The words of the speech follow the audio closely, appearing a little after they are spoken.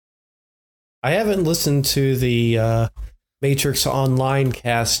I haven't listened to the Matrix Online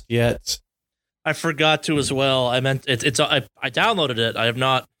cast yet. I forgot to as well. I meant I downloaded it. I have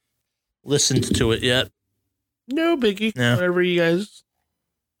not listened to it yet. No biggie. Yeah. Whatever you guys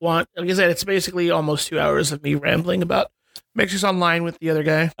want. Like I said, it's basically almost 2 hours of me rambling about Matrix Online with the other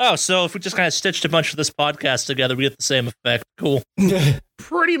guy. Oh, so if we just kind of stitched a bunch of this podcast together, we get the same effect. Cool.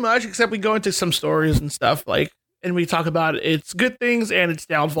 Pretty much, except we go into some stories and stuff, and we talk about its good things and its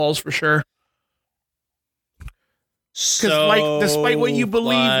downfalls for sure. So, despite what you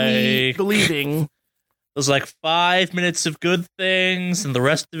me believing, there's 5 minutes of good things and the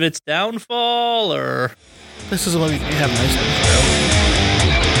rest of it's downfall, or this is what we have nice things, bro.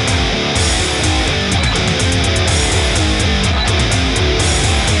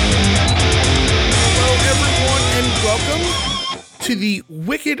 Welcome to the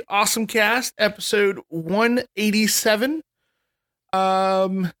Wicked Awesomecast, episode 187.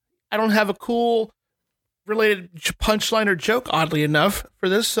 I don't have a cool related punchline or joke, oddly enough, for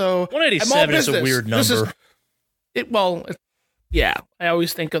this. So 187 is a weird number. Yeah. I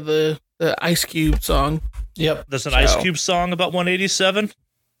always think of the Ice Cube song. Yep. There's an Ice Cube song about 187.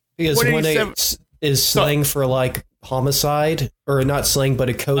 Because 187 is slang for homicide, or not slang, but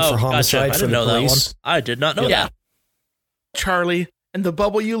a code for homicide for the police. That one. I did not know that. Charlie and the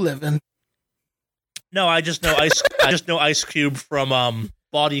bubble you live in. No, I just know Ice Cube from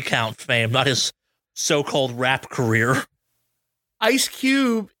Body Count fame, not his so-called rap career. Ice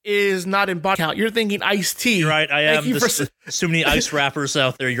Cube is not in Body Count. You're thinking Ice-T. You're right, I am. There's so many ice rappers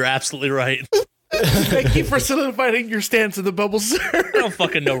out there. You're absolutely right. Thank you for solidifying your stance in the bubble, sir. I don't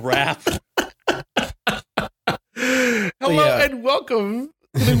fucking know rap. Hello and welcome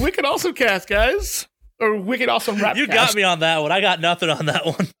to the Wicked Awesomecast, guys. Or Wicked Awesome Rap. You got me on that one. I got nothing on that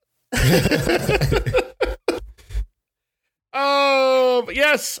one.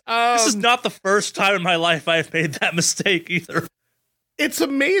 Yes. This is not the first time in my life I've made that mistake either. It's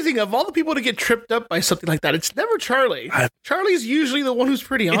amazing of all the people to get tripped up by something like that. It's never Charlie. Charlie's usually the one who's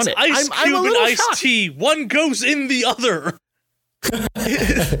pretty on it. Ice Cube and Ice-T. One goes in the other.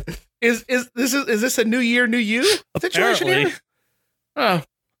 Is this a new year, new you situation here? Oh,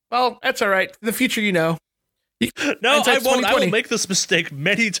 well, that's all right. In the future, you know. No, I won't. I will make this mistake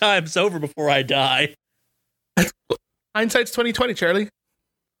many times over before I die. Hindsight's 2020, Charlie.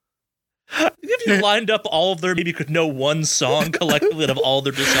 If you lined up all of their, maybe you could know one song collectively out of all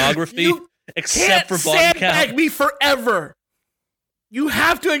their discography, except for Body Count. Sandbag me forever. You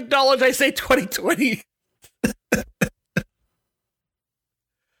have to acknowledge I say 2020.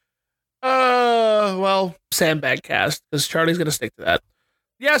 Well, sandbag cast, because Charlie's gonna stick to that.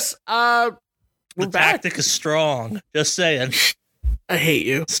 Yes, we're the back. tactic is strong. Just saying. I hate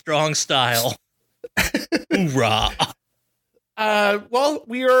you. Strong style. Hoorah. Well,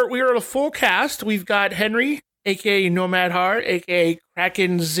 we are a full cast. We've got Henry, aka Nomad Heart, aka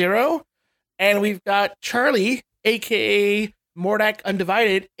Kraken Zero, and we've got Charlie, aka Mordak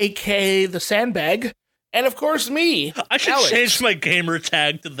Undivided, aka the Sandbag, and of course me. I should Alex. change my gamer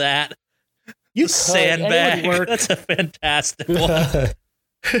tag to that. You Sandbag. That's a fantastic one.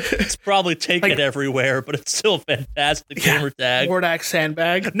 It's probably taken everywhere, but it's still a fantastic gamer tag. Mordak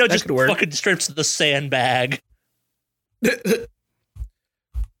Sandbag. No, just fucking strips to the Sandbag.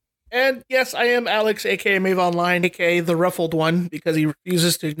 And yes, I am Alex, aka Mave Online, aka the Ruffled One, because he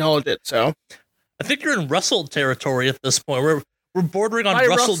refuses to acknowledge it. So I think you're in rustled territory at this point. We're bordering on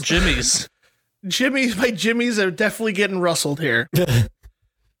rustled Jimmies. My Jimmies are definitely getting rustled here.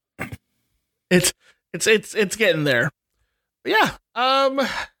 It's getting there. But yeah,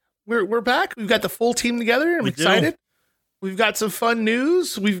 we're back. We've got the full team together. I'm excited. We've got some fun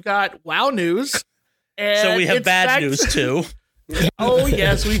news. We've got wow news. And so we have bad news too. Oh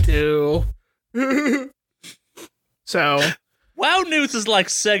yes, we do. So wow news is like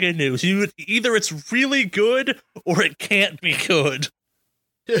Sega news. Either it's really good or it can't be good.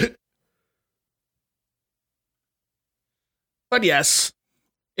 But yes,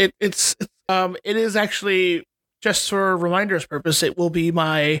 it is actually, just for reminders purpose, I will be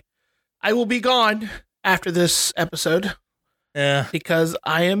gone after this episode. Yeah. Because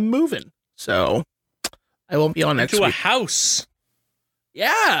I am moving. So I won't be on next week. To a house.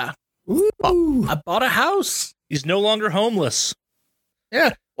 Yeah. Ooh. I bought a house. He's no longer homeless.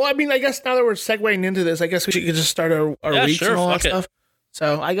 Yeah. Well, I mean, I guess now that we're segueing into this, I guess we should just start our weeks and all that stuff.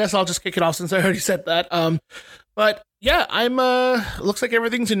 So I guess I'll just kick it off since I already said that. But yeah, I'm looks like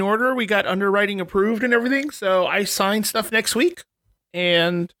everything's in order. We got underwriting approved and everything. So I signed stuff next week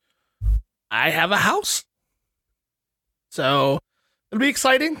and I have a house. So it'll be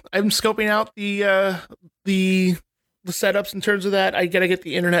exciting. I'm scoping out the setups in terms of that. I gotta get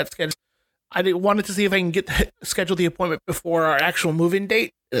the internet scheduled. I wanted to see if I can schedule the appointment before our actual move-in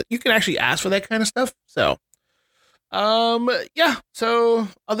date. You can actually ask for that kind of stuff. So, yeah. So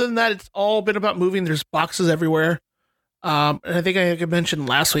other than that, it's all been about moving. There's boxes everywhere. And I think I mentioned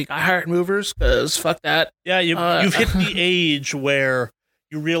last week, I hired movers because fuck that. Yeah, you've hit the age where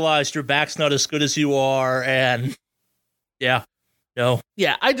you realize your back's not as good as you are, and yeah, no.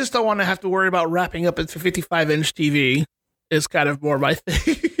 Yeah, I just don't want to have to worry about wrapping up a 55-inch TV. Is kind of more my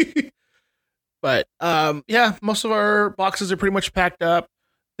thing. But yeah, most of our boxes are pretty much packed up.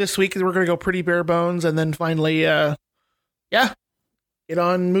 This week we're going to go pretty bare bones, and then finally, get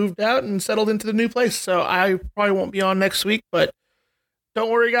on moved out and settled into the new place. So I probably won't be on next week, but don't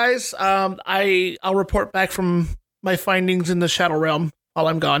worry, guys. I'll report back from my findings in the Shadow Realm while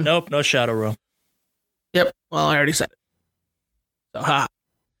I'm gone. Nope, no Shadow Realm. Yep. Well, I already said it. So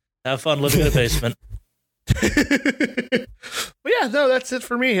have fun living in a basement. But yeah, no, that's it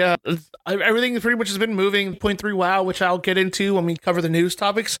for me. Everything pretty much has been moving. 0.3 WoW, which I'll get into when we cover the news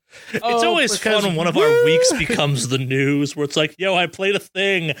topics. It's always fun when one of our weeks becomes the news, where it's like, yo, I played a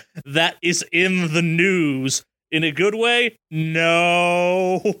thing that is in the news. In a good way?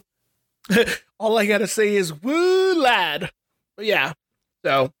 No. All I gotta say is, woo, lad. But yeah.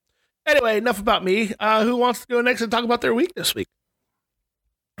 So, anyway, enough about me. Who wants to go next and talk about their week this week?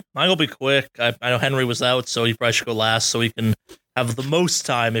 Mine will be quick. I know Henry was out, so he probably should go last so he can have the most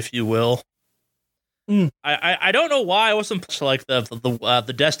time, if you will. I don't know why I wasn't like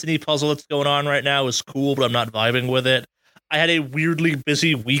the Destiny puzzle that's going on right now is cool, but I'm not vibing with it. I had a weirdly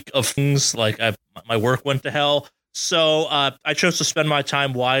busy week of things, like my work went to hell, so I chose to spend my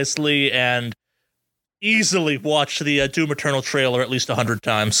time wisely and easily watch the Doom Eternal trailer at least 100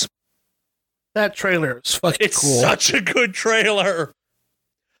 times. That trailer is fucking cool. It's such a good trailer.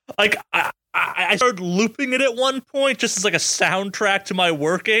 Like, I started looping it at one point just as like a soundtrack to my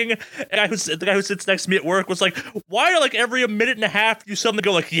working. And the guy who sits next to me at work was like, why are like every minute and a half you suddenly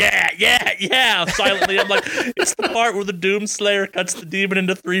go like, yeah, silently. I'm like, it's the part where the Doomslayer cuts the demon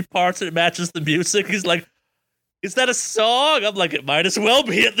into 3 parts and it matches the music. He's like, is that a song? I'm like, it might as well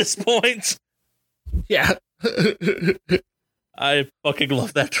be at this point. Yeah. I fucking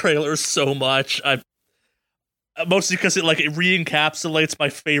love that trailer so much. Mostly because it re-encapsulates my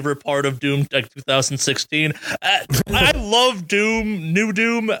favorite part of Doom 2016. I love New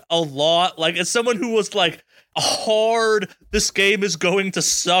Doom a lot. Like, as someone who was like this game is going to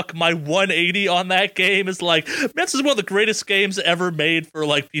suck, my 180 on that game is like, man, this is one of the greatest games ever made for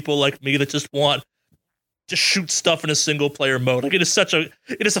like people like me that just want to shoot stuff in a single player mode. Like, it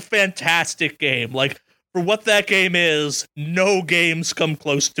is a fantastic game. Like, for what that game is, no games come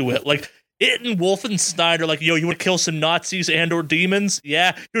close to it. Like, it and Wolfenstein are like, yo, you want to kill some Nazis and or demons?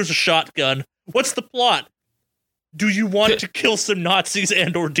 Yeah, here's a shotgun. What's the plot? Do you want to kill some Nazis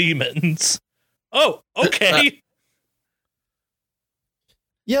and or demons? Oh, okay.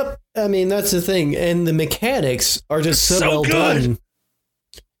 Yep. I mean, that's the thing. And the mechanics are just so well done.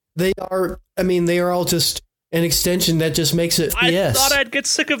 They are all just an extension that just makes it. I thought I'd get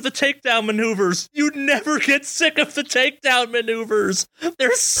sick of the takedown maneuvers. You never get sick of the takedown maneuvers.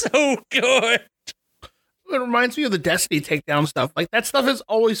 They're so good. It reminds me of the Destiny takedown stuff. Like, that stuff is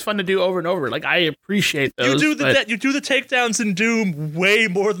always fun to do over and over. Like, I appreciate those. You do the takedowns in Doom way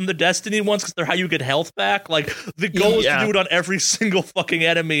more than the Destiny ones because they're how you get health back. Like, the goal is to do it on every single fucking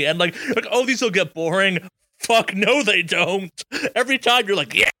enemy. And like, oh, these will get boring. Fuck, no, they don't. Every time you're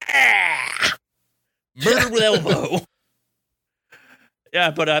like, yeah! Murder with elbow.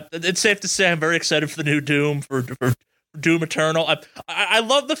 Yeah, but it's safe to say I'm very excited for the new Doom, for Doom Eternal. I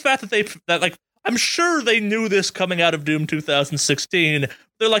love the fact that I'm sure they knew this coming out of Doom 2016.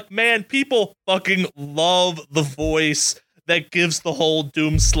 They're like, man, people fucking love the voice that gives the whole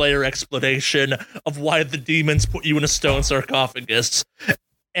Doomslayer explanation of why the demons put you in a stone sarcophagus.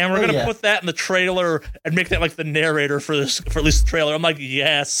 And we're gonna put that in the trailer and make that like the narrator for at least the trailer. I'm like,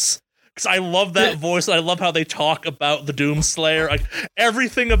 yes. Because I love that voice. I love how they talk about the Doomslayer. Like,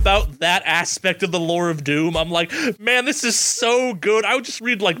 everything about that aspect of the lore of Doom, I'm like, man, this is so good. I would just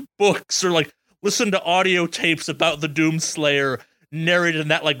read, like, books or, like, listen to audio tapes about the Doomslayer narrated in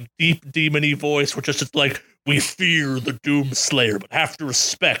that, like, deep, demon-y voice, which is just like, we fear the Doomslayer, but have to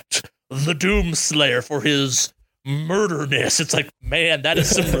respect the Doomslayer for his murderness. It's like, man, that is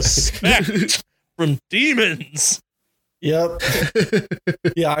some respect from demons. Yep.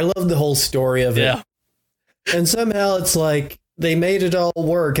 Yeah, I love the whole story of it. Yeah. And somehow it's like they made it all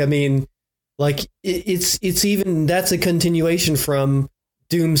work. I mean, like it's even that's a continuation from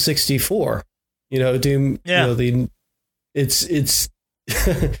Doom 64. You know, Doom, yeah. You know, it's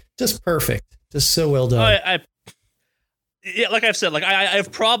just perfect. Just so well done. Yeah, like I've said, like I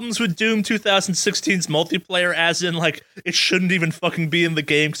have problems with Doom 2016's multiplayer, as in like it shouldn't even fucking be in the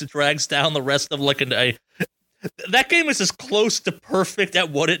game because it drags down the rest of like that game is as close to perfect at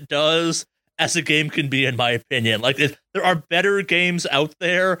what it does as a game can be, in my opinion. Like there are better games out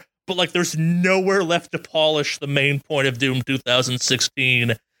there, but like there's nowhere left to polish the main point of Doom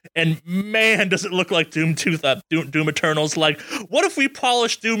 2016. And man, does it look like Doom Eternal's like, what if we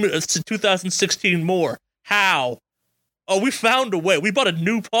polished Doom 2016 more? How? Oh, we found a way. We bought a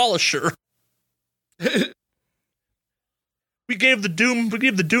new polisher. we gave the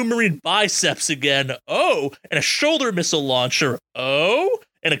Doom Marine biceps again. Oh, and a shoulder missile launcher. Oh,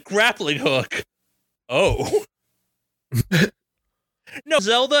 and a grappling hook. Oh. No,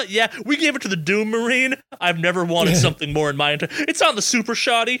 Zelda, yeah, we gave it to the Doom Marine. I've never wanted something more in my entire... It's on the Super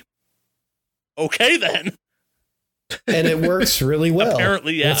Shoddy. Okay, then. And it works really well.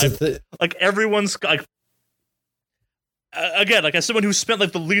 Apparently, yeah. Like, everyone's... like. Again, like, as someone who spent,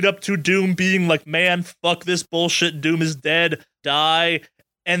 like, the lead up to Doom being like, man, fuck this bullshit, Doom is dead, die,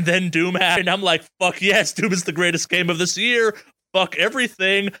 and then Doom happened, I'm like, fuck yes, Doom is the greatest game of this year, fuck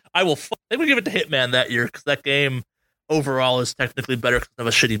everything, I think we give it to Hitman that year, because that game overall is technically better because of a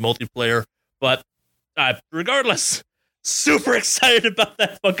shitty multiplayer, but regardless, super excited about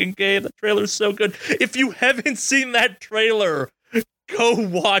that fucking game. The trailer's so good. If you haven't seen that trailer, go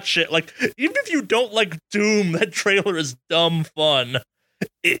watch it. Like, even if you don't like Doom, that trailer is dumb fun.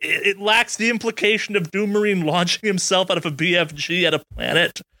 It lacks the implication of Doom Marine launching himself out of a BFG at a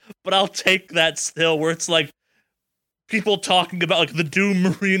planet, but I'll take that still, where it's like people talking about like the Doom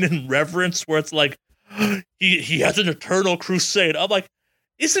Marine in Reverence, where it's like he has an eternal crusade. I'm like,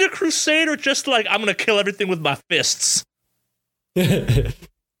 is it a crusade or just like I'm gonna kill everything with my fists? Yeah.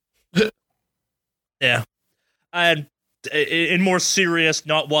 And in more serious,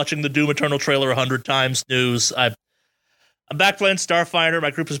 not watching the Doom Eternal trailer 100 times news, I'm back playing Starfinder.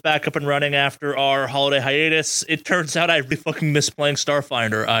 My group is back up and running after our holiday hiatus. It turns out I really fucking miss playing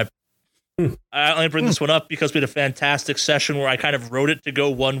Starfinder. I only bring this one up because we had a fantastic session where I kind of wrote it to go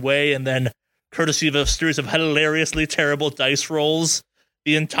one way, and then, courtesy of a series of hilariously terrible dice rolls,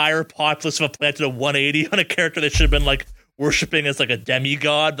 the entire populace of a planet did a 180 on a character that should have been like worshipping as like a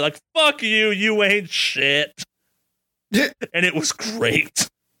demigod. Like, fuck you, you ain't shit. And it was great.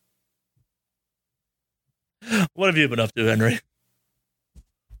 What have you been up to, Henry?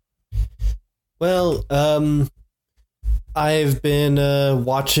 Well, I've been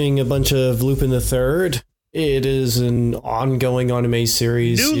watching a bunch of Lupin the Third. It is an ongoing anime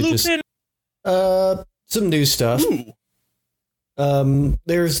series. New Lupin? Some new stuff. Ooh.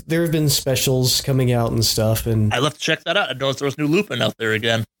 There have been specials coming out and stuff, and I'd love to check that out. I noticed there was new Lupin out there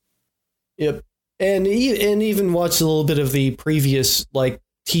again. Yep, and even watched a little bit of the previous like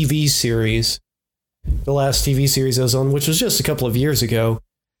TV series, the last TV series I was on, which was just a couple of years ago,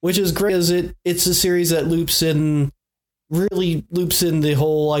 which is great as it's a series that really loops in the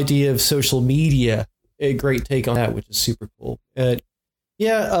whole idea of social media. A great take on that, which is super cool.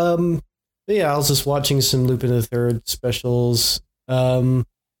 Yeah, I was just watching some Lupin the Third specials.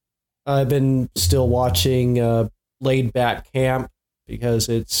 I've been still watching Laid Back Camp because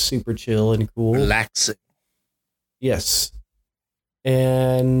it's super chill and cool. Relaxing. Yes.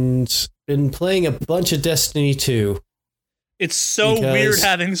 And been playing a bunch of Destiny 2. It's so weird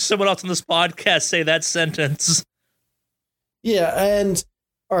having someone else on this podcast say that sentence. Yeah, and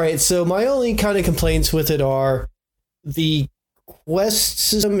all right, so my only kind of complaints with it are the quest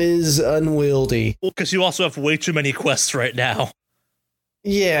system is unwieldy. Well, because you also have way too many quests right now.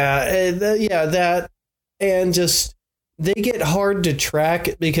 Yeah, that, and just they get hard to track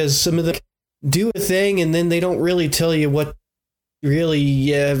because some of them do a thing and then they don't really tell you what really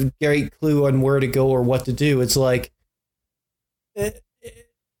have great clue on where to go or what to do. It's like,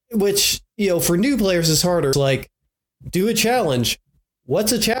 which, for new players is harder. It's like, do a challenge.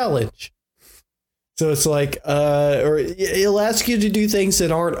 What's a challenge? So it's like, or it'll ask you to do things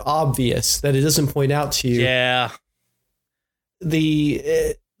that aren't obvious, that it doesn't point out to you. Yeah.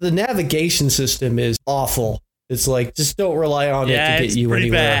 The navigation system is awful. It's like, just don't rely on it to get you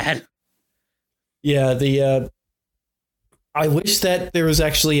anywhere. Bad. Yeah, I wish that there was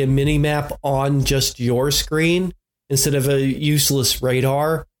actually a mini map on just your screen instead of a useless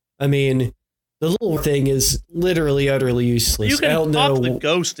radar. I mean, the little thing is literally utterly useless. You can pop the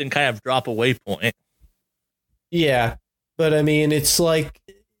ghost and kind of drop a waypoint. Yeah, but I mean, it's like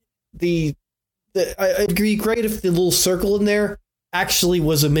I'd be great if the little circle in there actually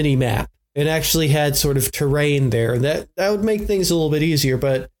was a mini map and actually had sort of terrain there. That would make things a little bit easier.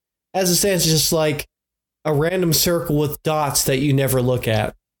 But as it stands, it's just like a random circle with dots that you never look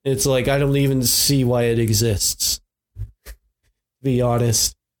at. It's like I don't even see why it exists. be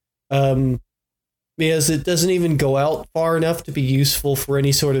honest. Because it doesn't even go out far enough to be useful for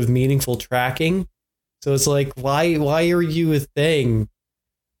any sort of meaningful tracking. So it's like, why are you a thing?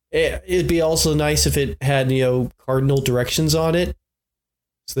 It'd be also nice if it had, cardinal directions on it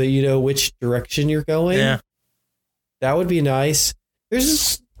so that you know which direction you're going. Yeah. That would be nice. There's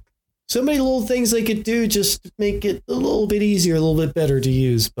just so many little things they could do just to make it a little bit easier, a little bit better to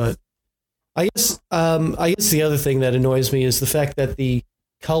use. But I guess the other thing that annoys me is the fact that the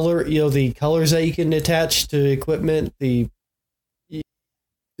the colors that you can attach to equipment, they're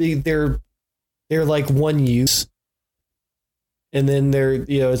like one use. And then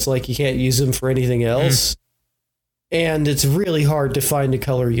it's like you can't use them for anything else. And it's really hard to find a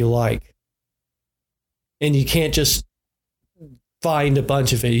color you like. And you can't just find a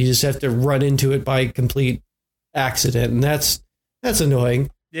bunch of it. You just have to run into it by complete accident. And that's annoying.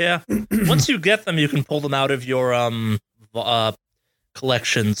 Yeah. Once you get them, you can pull them out of your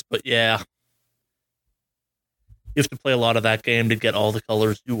collections. But yeah. You have to play a lot of that game to get all the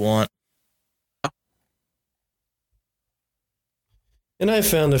colors you want. And I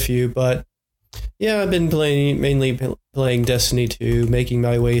found a few, but yeah, I've been mainly playing Destiny 2, making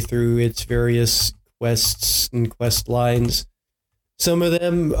my way through its various quests and quest lines. Some of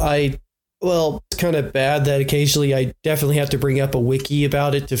them it's kind of bad that occasionally I definitely have to bring up a wiki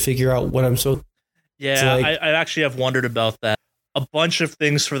about it to figure out what I'm supposed to. Yeah, I actually have wondered about that. A bunch of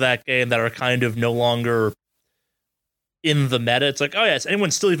things for that game that are kind of no longer in the meta. It's like, oh yeah, is anyone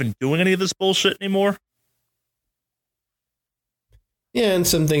still even doing any of this bullshit anymore? Yeah, and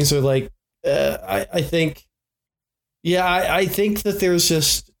some things are like, I think that there's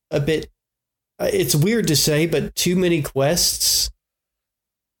just a bit, it's weird to say, but too many quests.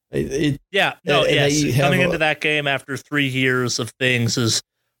 Coming into that game after 3 years of things is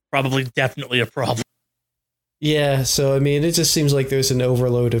probably definitely a problem. Yeah, so I mean, it just seems like there's an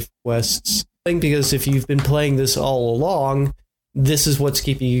overload of quests. Because if you've been playing this all along, this is what's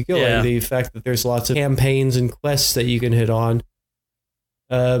keeping you going. Yeah. The fact that there's lots of campaigns and quests that you can hit on.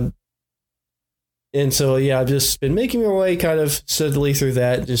 And so, yeah, I've just been making my way kind of steadily through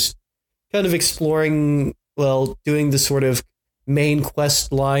that, just kind of exploring, doing the sort of main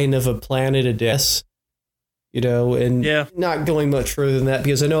quest line of a planet a day, and not going much further than that,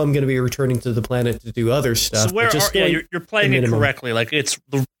 because I know I'm going to be returning to the planet to do other stuff. So you're playing it correctly. Like, it's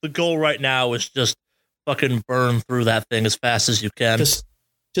the goal right now is just fucking burn through that thing as fast as you can.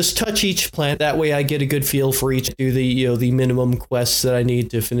 Just touch each planet. That way I get a good feel for each, do the minimum quests that I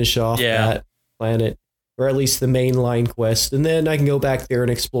need to finish off that planet, or at least the main line quest. And then I can go back there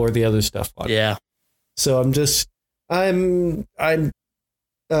and explore the other stuff on it. Yeah. So I'm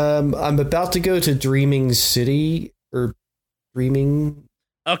about to go to Dreaming City or Dreaming.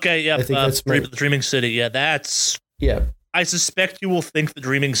 Okay. Yeah. I think that's the Dreaming City. Yeah. I suspect you will think the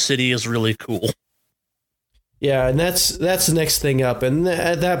Dreaming City is really cool. Yeah, and that's the next thing up, and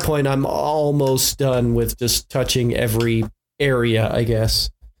at that point, I'm almost done with just touching every area, I guess.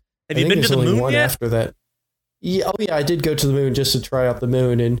 Have you been to the moon one yet? After that, yeah, I did go to the moon just to try out the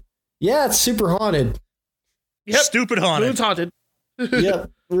moon, and yeah, it's super haunted. Yep, stupid haunted. Moon's haunted. Yep,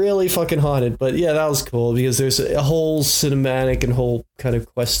 really fucking haunted. But yeah, that was cool because there's a whole cinematic and whole kind of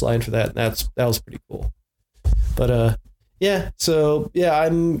quest line for that, and that was pretty cool. But I'm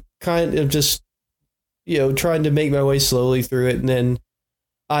kind of just trying to make my way slowly through it. And then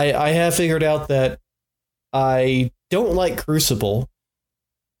I have figured out that I don't like Crucible.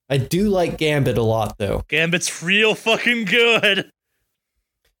 I do like Gambit a lot, though. Gambit's real fucking good.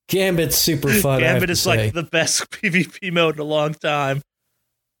 Gambit's super fun. Gambit is like the best PvP mode in a long time.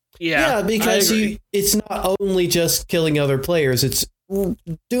 Yeah, because it's not only just killing other players. It's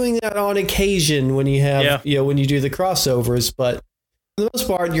doing that on occasion when you have, when you do the crossovers. But for the most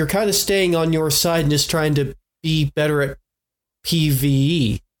part, you're kind of staying on your side and just trying to be better at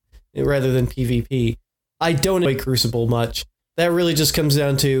PvE rather than PvP. I don't enjoy Crucible much. That really just comes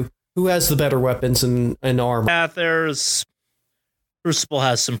down to who has the better weapons and armor. Yeah, Crucible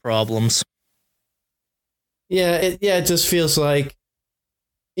has some problems. Yeah, it just feels like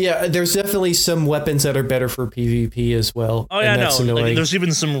there's definitely some weapons that are better for PvP as well. Oh yeah, no. Like, there's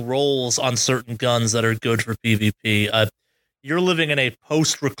even some rolls on certain guns that are good for PvP. You're living in a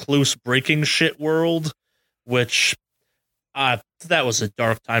post-recluse breaking shit world, which that was a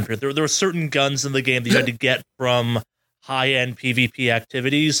dark time period. There were certain guns in the game that you had to get from high-end PvP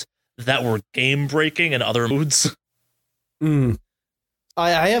activities that were game-breaking in other modes.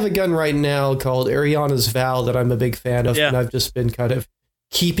 I have a gun right now called Ariana's Vow that I'm a big fan of, and I've just been kind of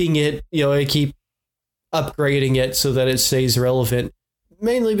keeping it, I keep upgrading it so that it stays relevant.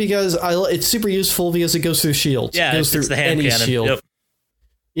 mainly because it's super useful because it goes through shields. Yeah, it goes through the hand any cannon. shield.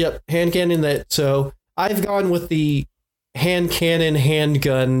 Yep, hand cannon. So I've gone with the hand cannon,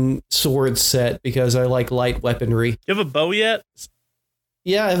 handgun, sword set because I like light weaponry. You have a bow yet?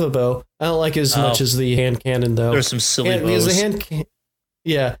 Yeah, I have a bow. I don't like it as much as the hand cannon, though. There's some silly bows.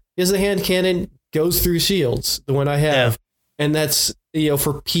 Because the hand cannon goes through shields, the one I have. Yeah. And that's,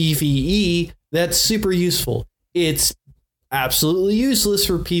 for PvE, that's super useful. It's absolutely useless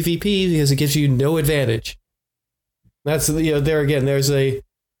for PvP because it gives you no advantage. That's, there again, there's a,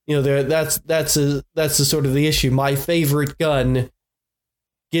 that's the sort of the issue. My favorite gun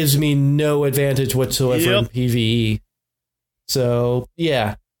gives me no advantage whatsoever in PvE. So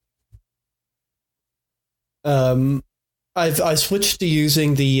yeah, I switched to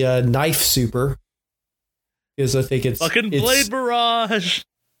using the knife super because I think it's fucking blade barrage.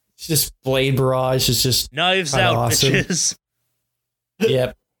 It's just blade barrage. It's just knives out, awesome. Bitches.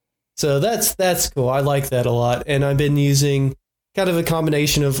 Yep. So that's cool. I like that a lot, and I've been using kind of a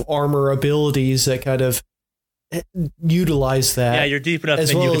combination of armor abilities that kind of utilize that. Yeah, you're deep enough, and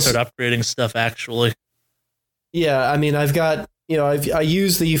you can start upgrading stuff. Actually. Yeah, I mean, I've got, I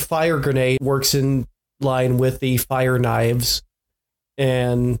use the fire grenade, works in line with the fire knives.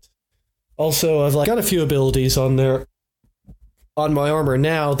 And also I've got a few abilities on my armor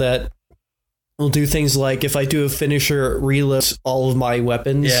now that will do things like if I do a finisher, it reloads all of my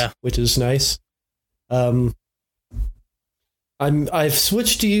weapons, which is nice. I've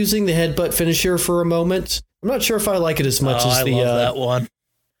switched to using the headbutt finisher for a moment. I'm not sure if I like it as much as the that one.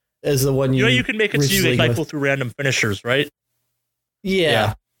 As the one you can make it so you can cycle through random finishers, right?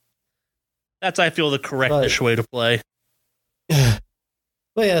 Yeah. That's, I feel, the correct-ish way to play. Well,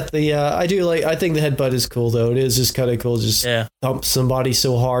 yeah, I think the headbutt is cool, though. It is just kind of cool. Just thump somebody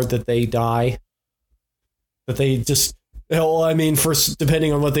so hard that they die. That they just,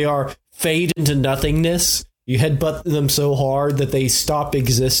 depending on what they are, fade into nothingness. You headbutt them so hard that they stop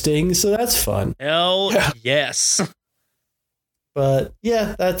existing. So that's fun. Hell yes. But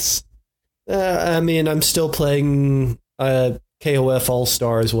yeah, that's. I'm still playing KOF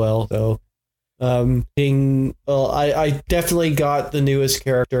All-Star as well, though. I definitely got the newest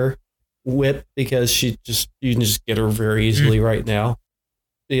character, Whip, because you can just get her very easily right now.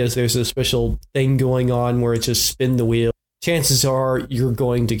 Because there's a special thing going on where it just spin the wheel. Chances are you're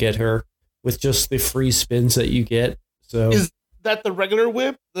going to get her with just the free spins that you get. So is that the regular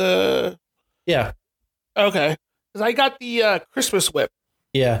Whip? Yeah. Okay. Because I got the Christmas Whip.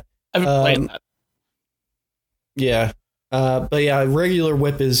 Yeah. I've been playing that. Yeah. But yeah, regular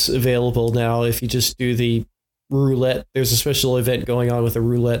Whip is available now if you just do the roulette. There's a special event going on with a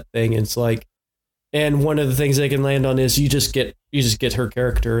roulette thing. It's like, and one of the things they can land on is you just get her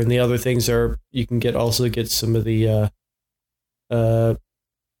character, and the other things are you can also get some of the I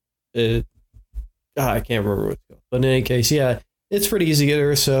can't remember what it's called. But in any case, yeah, it's pretty easy to get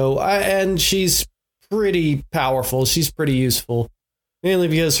her. So and she's pretty powerful. She's pretty useful, mainly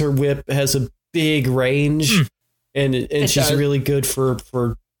because her whip has a big range, and she's really good for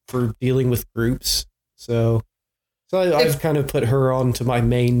dealing with groups. So I've kind of put her onto my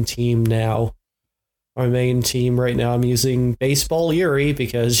main team now. My main team right now, I'm using Baseball Yuri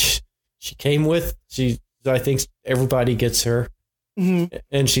because she came with. I think everybody gets her,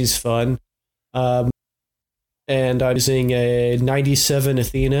 and she's fun. And I'm using a 97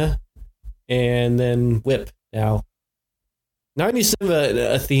 Athena, and then Whip now. 97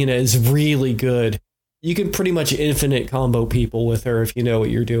 Athena is really good. You can pretty much infinite combo people with her if you know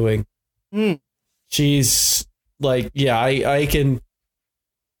what you're doing. She's like, yeah, I can.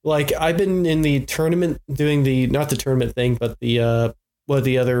 Like, I've been in the tournament doing not the tournament thing, but the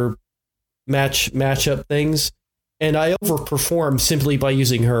other matchup things, and I overperform simply by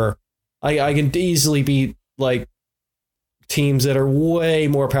using her. I can easily beat like teams that are way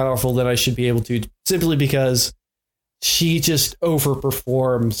more powerful than I should be able to, simply because she just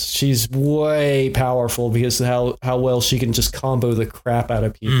overperforms. She's way powerful because of how well she can just combo the crap out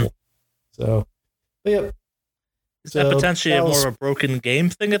of people. So, but yep. Is that potentially more of a broken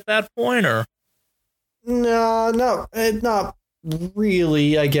game thing at that point, or? No, not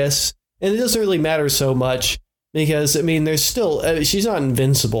really, I guess. And it doesn't really matter so much because, I mean, there's still, she's not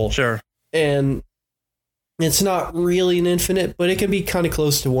invincible. Sure. And it's not really an infinite, but it can be kind of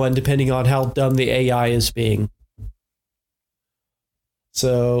close to one depending on how dumb the AI is being.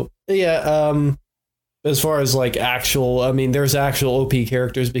 So, yeah, as far as like there's actual OP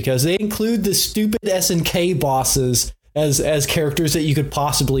characters because they include the stupid SNK bosses as characters that you could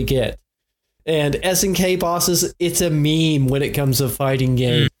possibly get. And SNK bosses, it's a meme when it comes to fighting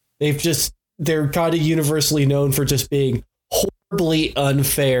game. They're kind of universally known for just being horribly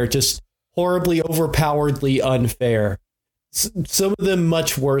unfair, just horribly overpoweredly unfair. Some of them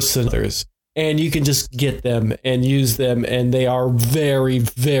much worse than others. And you can just get them and use them, and they are very,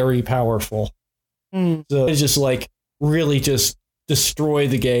 very powerful. So it's just like really just destroy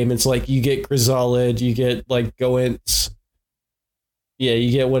the game. It's like you get Chrysalid, you get like Goents. Yeah, you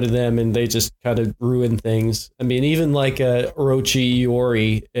get one of them, and they just kind of ruin things. I mean, even like Orochi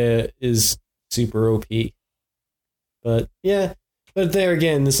Iori is super OP. But yeah, but there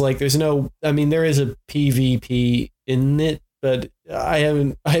again, it's like there's no. I mean, there is a PvP in it, but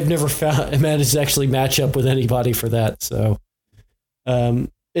I've never managed to actually match up with anybody for that. So,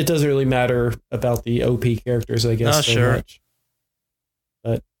 it doesn't really matter about the OP characters, I guess. So much.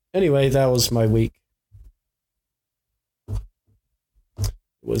 But anyway, that was my week. It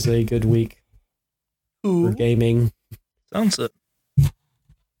was a good week for gaming. Sounds it.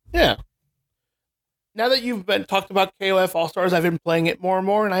 Yeah. Now that you've talked about KOF All Stars, I've been playing it more and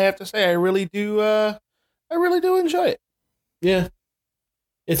more, and I have to say, I really do enjoy it. Yeah,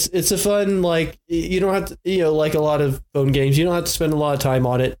 it's a fun, like, you don't have to, like a lot of phone games, you don't have to spend a lot of time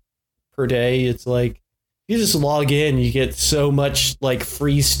on it per day. It's like you just log in, you get so much like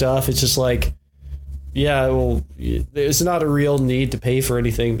free stuff. It's just like, yeah, well, there's not a real need to pay for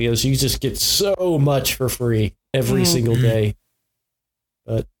anything because you just get so much for free every single day.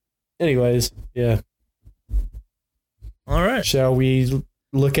 But anyways, yeah. All right. Shall we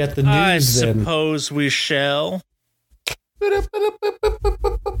look at the news then? I suppose we shall. Let's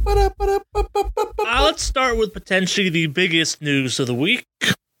start with potentially the biggest news of the week.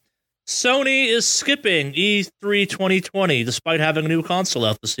 Sony is skipping E3 2020 despite having a new console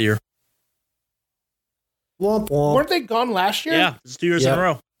out this year. Womp womp. Weren't they gone last year? Yeah, it's 2 years in a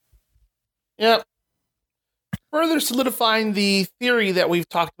row. Yep. Further solidifying the theory that we've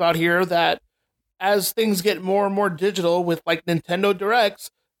talked about here that as things get more and more digital with like Nintendo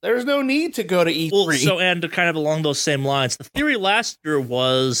Directs, there's no need to go to E3. Well, and kind of along those same lines, the theory last year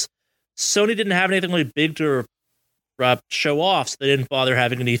was Sony didn't have anything really big to show off, so they didn't bother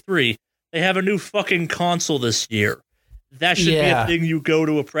having an E3. They have a new fucking console this year. That should be a thing you go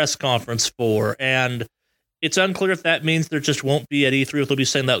to a press conference for, and it's unclear if that means there just won't be at E3, if they'll be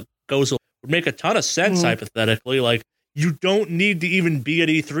saying that would make a ton of sense, hypothetically. Like, you don't need to even be at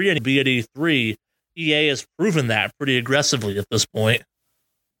E3 and be at E3. EA has proven that pretty aggressively at this point.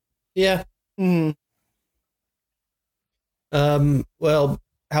 Yeah. Well,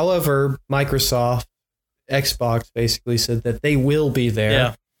 however, Microsoft, Xbox basically said that they will be there.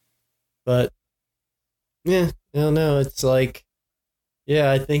 Yeah. But, yeah, I don't know. It's like,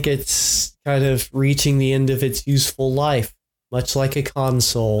 I think it's kind of reaching the end of its useful life, much like a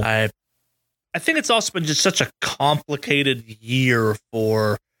console. I think it's also been just such a complicated year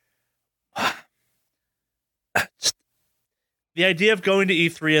for the idea of going to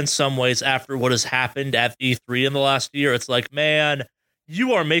E3 in some ways after what has happened at E3 in the last year. It's like, man,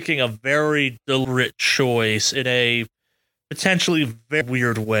 you are making a very deliberate choice in a potentially very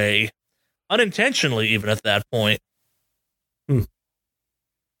weird way. Unintentionally, even at that point.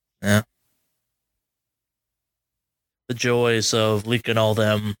 Yeah. The joys of leaking all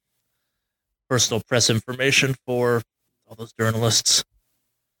them personal press information for all those journalists.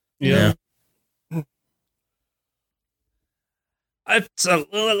 Yeah. So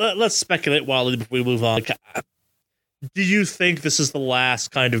let's speculate wildly before we move on. Do you think this is the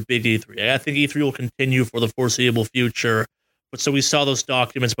last kind of big E3? I think E3 will continue for the foreseeable future. But so we saw those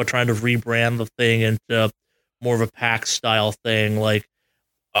documents about trying to rebrand the thing into more of a PAX style thing. Like,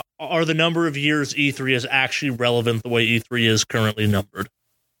 are the number of years E3 is actually relevant the way E3 is currently numbered?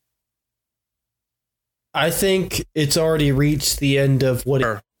 I think it's already reached the end of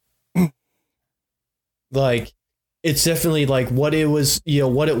what like, it's definitely like what it was,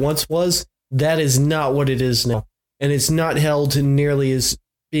 what it once was. That is not what it is now. And it's not held to nearly as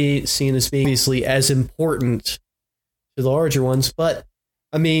be seen as being obviously as important to the larger ones. But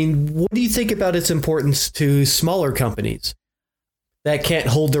I mean, what do you think about its importance to smaller companies that can't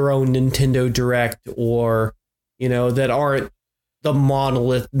hold their own Nintendo Direct, or, that aren't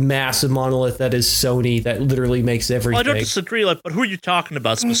the massive monolith that is Sony, that literally makes everything? Well, I don't disagree, but who are you talking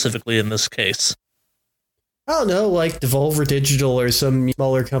about specifically in this case? I don't know, like Devolver Digital or some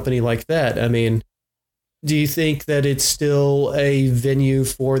smaller company like that. I mean, do you think that it's still a venue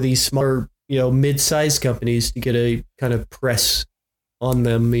for these smaller, mid-sized companies to get a kind of press on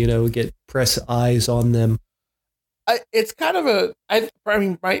them, get press eyes on them? It's kind of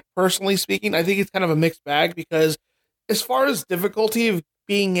personally speaking, I think it's kind of a mixed bag, because as far as difficulty of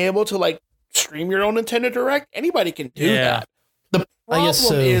being able to like stream your own Nintendo Direct, anybody can do that. The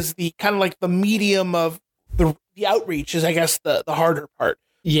problem is the kind of like the medium of the outreach is, I guess, the harder part.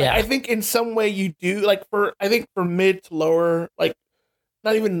 Yeah. I think in some way you do, like, for mid to lower, like,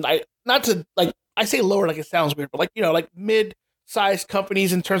 not to, like, I say lower like it sounds weird, but, like, you know, like mid-sized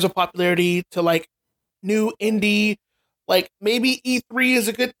companies in terms of popularity to, like, new indie, like, maybe E3 is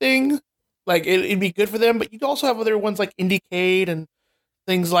a good thing. Like, it'd be good for them, but you can also have other ones like Indiecade and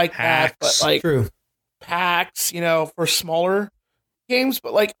things like PAX. that. But, like, True. PAX, you know, for smaller games.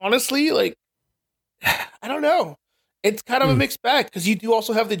 But, like, honestly, like, I don't know. It's kind of a mixed bag, because you do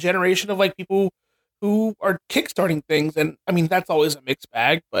also have the generation of, like, people who are kickstarting things, and I mean, that's always a mixed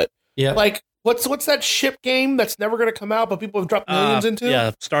bag. But yeah, like, what's that ship game that's never going to come out, but people have dropped millions into?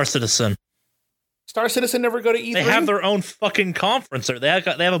 Yeah, Star Citizen. Star Citizen never go to E3. They have their own fucking conference, or they have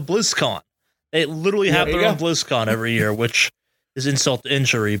a BlizzCon. They literally have their own BlizzCon every year, which is insult to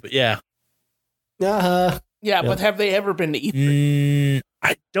injury. But yeah, yeah. But have they ever been to E3?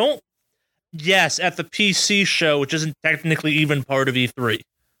 I don't. Yes, at the PC show, which isn't technically even part of E3.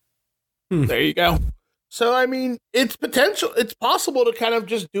 There you go. So, I mean, it's possible to kind of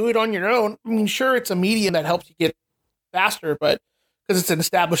just do it on your own. I mean, sure, it's a medium that helps you get faster, but because it's an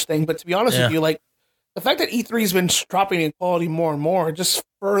established thing. But to be honest with you, like, the fact that E3 has been dropping in quality more and more just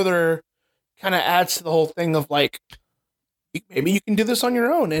further kind of adds to the whole thing of, like, maybe you can do this on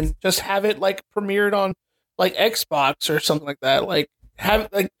your own and just have it, like, premiered on, like, Xbox or something like that. Like, have,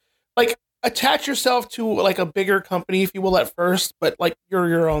 like attach yourself to, like, a bigger company, if you will, at first, but, like, you're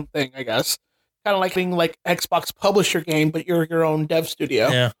your own thing, I guess. Kind of like being, like, Xbox publish your game, but you're your own dev studio.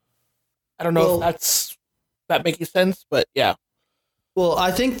 Yeah. I don't know if that making sense, but yeah. Well,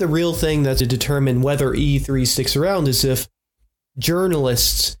 I think the real thing that's to determine whether E3 sticks around is if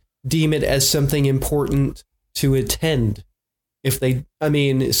journalists deem it as something important to attend. If they, I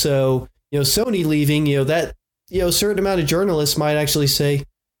mean, so, you know, Sony leaving, you know, that, you know, a certain amount of journalists might actually say,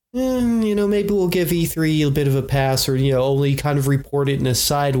 you know, maybe we'll give E3 a bit of a pass, or, you know, only kind of report it in a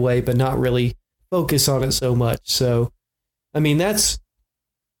side way, but not really focus on it so much. So, I mean,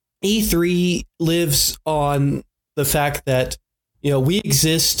 E3 lives on the fact that, you know, we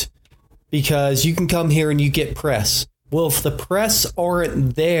exist because you can come here and you get press. Well, if the press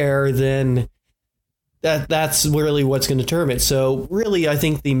aren't there, then that's really what's going to determine it. So really, I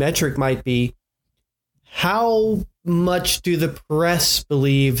think the metric might be, how much do the press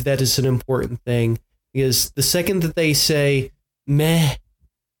believe that is an important thing? Because the second that they say meh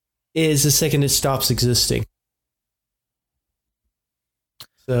is the second it stops existing.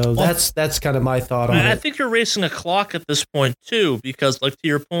 So that's kind of my thought on it. I think you're racing a clock at this point too, because, like, to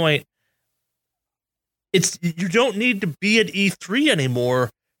your point, you don't need to be at E3 anymore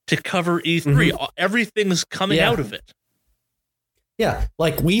to cover E3. Mm-hmm. Everything's coming out of it. Yeah,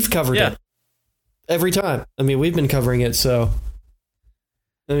 like we've covered it every time. I mean, we've been covering it, so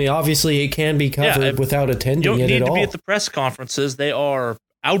I mean, obviously it can be covered without attending it at all. You don't need to be at the press conferences. They are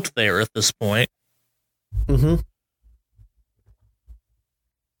out there at this point. Mm-hmm.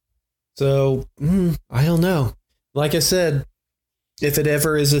 So, I don't know. Like I said, if it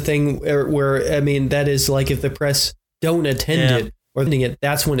ever is a thing where, I mean, that is like if the press don't attend it or attending it,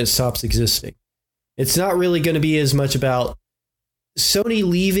 that's when it stops existing. It's not really going to be as much about Sony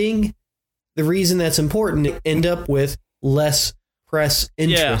leaving. The reason that's important, end up with less press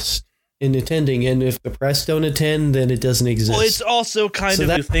interest in attending. And if the press don't attend, then it doesn't exist. Well, it's also kind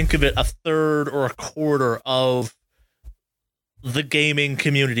of, you think of it, a third or a quarter of the gaming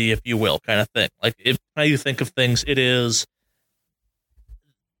community, if you will, kind of thing. Like, if how you think of things, it is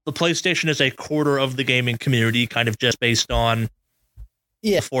the PlayStation is a quarter of the gaming community, kind of just based on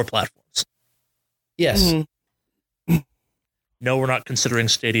the 4 platforms. Yes. Mm-hmm. No, we're not considering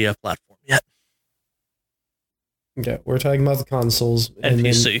Stadia a platform yet. Okay, we're talking about the consoles and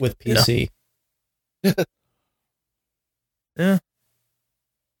PC. Then with PC. Yeah.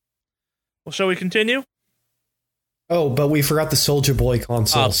 Well, shall we continue? Oh, but we forgot the Soldier Boy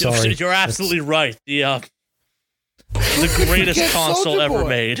console. Sorry. You're absolutely right. The greatest console ever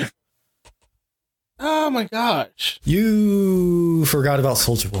made. Oh my gosh. You forgot about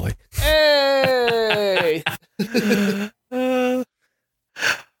Soldier Boy. Hey!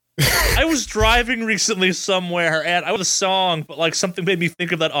 I was driving recently somewhere and I was a song, but like something made me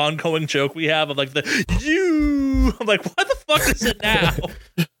think of that ongoing joke we have of like I'm like, what the fuck is it now?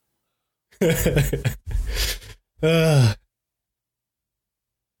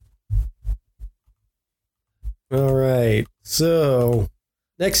 All right. So,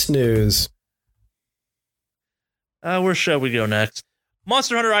 next news. Where shall we go next?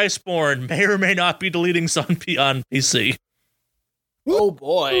 Monster Hunter Iceborne may or may not be deleting on PC. Oh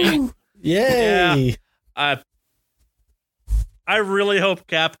boy! Yay! Yeah. I really hope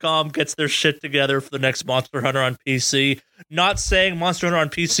Capcom gets their shit together for the next Monster Hunter on PC. Not saying Monster Hunter on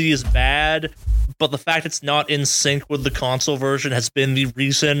PC is bad, but the fact it's not in sync with the console version has been the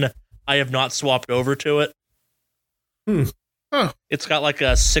reason I have not swapped over to it. Huh. It's got like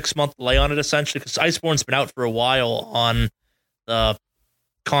a 6-month delay on it, essentially, because Iceborne's been out for a while on the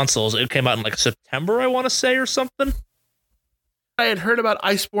consoles. It came out in like September, I want to say, or something. I had heard about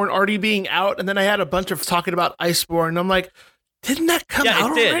Iceborne already being out, and then I had a bunch of talking about Iceborne, and I'm like, didn't that come out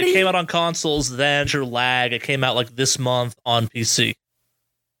already? Yeah, it did. It came out on consoles, then your lag. It came out like this month on PC.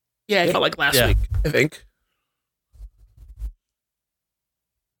 Yeah, it came out like last week, I think.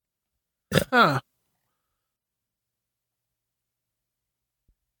 Yeah. Huh.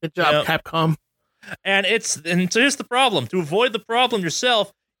 Good job, Capcom. And so here's the problem. To avoid the problem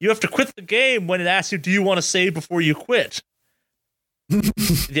yourself, you have to quit the game when it asks you, do you want to save before you quit?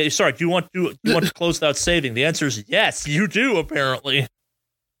 Sorry, do you want to close without saving? The answer is yes, you do, apparently.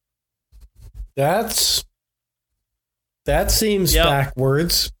 That seems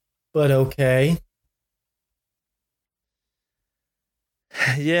backwards, but okay.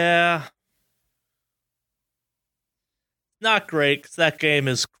 Yeah. Not great, because that game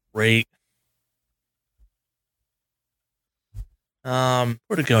is great. Where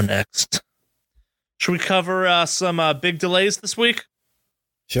to go next? Should we cover some big delays this week?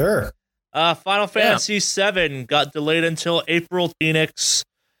 Sure. Final Fantasy VII got delayed until April. Phoenix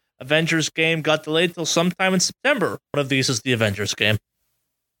Avengers game got delayed until sometime in September. One of these is the Avengers game.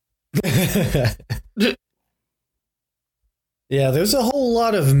 Yeah, there's a whole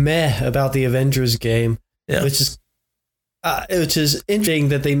lot of meh about the Avengers game, which is interesting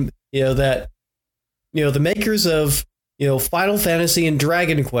that they, the makers of, Final Fantasy and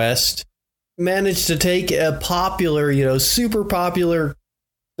Dragon Quest managed to take a popular, super popular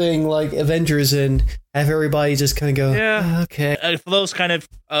thing like Avengers and have everybody just kind of go, okay. For those kind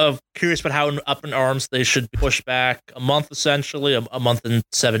of curious about how up in arms they should be pushed back a month, essentially, a month and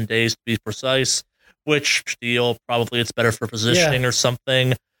 7 days to be precise, which deal probably it's better for positioning or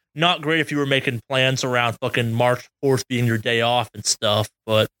something. Not great if you were making plans around fucking March 4th being your day off and stuff,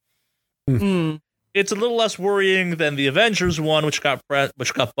 but it's a little less worrying than the Avengers one, which got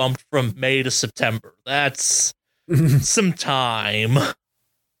bumped from May to September. That's some time.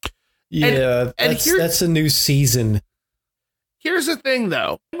 Yeah, and that's a new season. Here's the thing,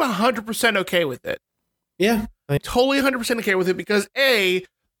 though. I'm 100% okay with it. Yeah. Totally 100% okay with it because, A,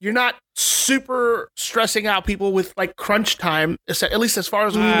 you're not super stressing out people with, like, crunch time, at least as far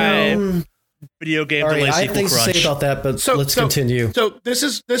as we know. Video game delays equal crunch. I have things to say about that, but let's continue. So this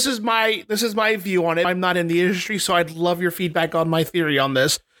is my view on it. I'm not in the industry, so I'd love your feedback on my theory on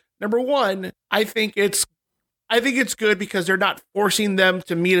this. Number one, I think it's good because they're not forcing them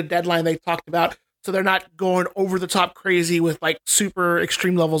to meet a deadline they talked about, so they're not going over the top crazy with like super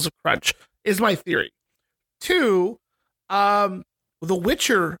extreme levels of crunch, is my theory. Two, The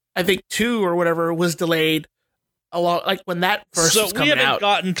Witcher, I think 2 or whatever, was delayed a lot, like when that first was coming out. So we haven't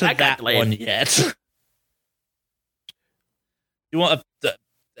gotten to that one yet. You want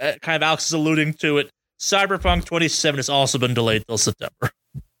kind of Alex is alluding to it. Cyberpunk 2077 has also been delayed till September.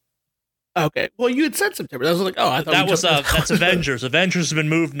 Okay. Well, you had said September. I was like, I thought that's Avengers. Avengers has been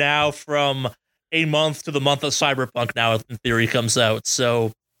moved now from a month to the month of Cyberpunk now, in theory, comes out.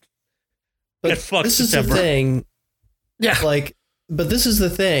 So, get fucked, this September. Is the thing. Yeah. But this is the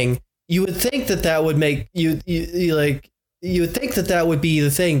thing. You would think that would make you would think that would be the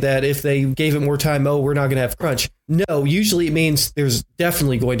thing, that if they gave it more time, we're not going to have crunch. No, usually it means there's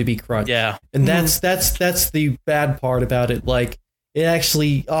definitely going to be crunch. Yeah. And that's the bad part about it. Like, it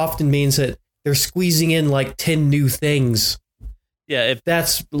actually often means that they're squeezing in like 10 new things. Yeah. If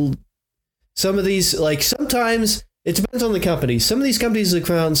that's some of these, like, sometimes it depends on the company. Some of these companies have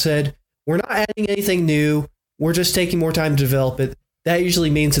come out and said, we're not adding anything new. We're just taking more time to develop it. That usually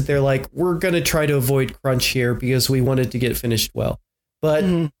means that they're like, we're going to try to avoid crunch here because we wanted to get finished well.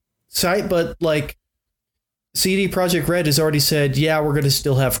 But like CD Projekt Red has already said, we're going to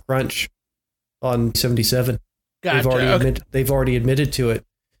still have crunch on 77. Gotcha. They've already admitted to it.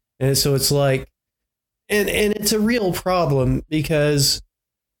 And so it's like, and it's a real problem because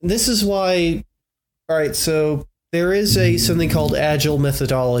this is why, all right, so there is something called Agile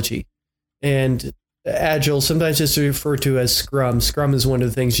methodology, and Agile, sometimes it's referred to as Scrum. Scrum is one of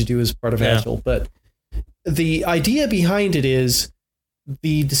the things you do as part of Agile, but the idea behind it is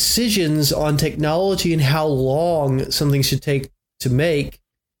the decisions on technology and how long something should take to make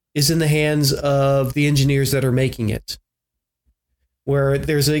is in the hands of the engineers that are making it, where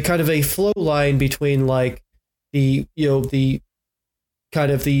there's a kind of a flow line between like the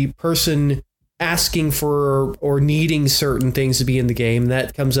kind of the person asking for or needing certain things to be in the game.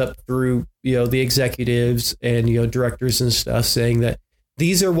 That comes up through, the executives and, directors and stuff saying that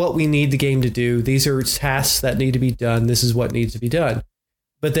these are what we need the game to do. These are tasks that need to be done. This is what needs to be done.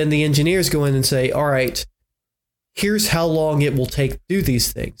 But then the engineers go in and say, all right, here's how long it will take to do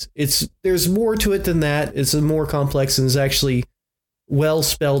these things. There's more to it than that. It's more complex and is actually well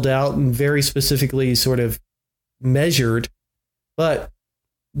spelled out and very specifically sort of measured. But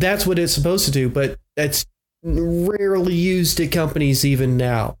that's what it's supposed to do. But that's rarely used at companies even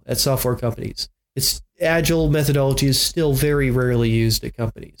now, at software companies. It's agile methodology is still very rarely used at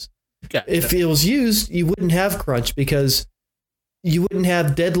companies. Gotcha. If it was used, you wouldn't have crunch because you wouldn't have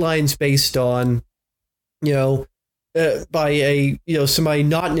deadlines based on, by a, somebody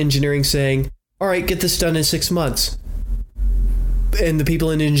not in engineering saying, all right, get this done in 6 months. And the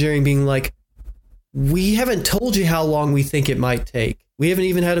people in engineering being like, we haven't told you how long we think it might take. We haven't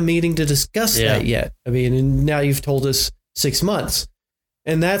even had a meeting to discuss that yet. I mean, and now you've told us 6 months.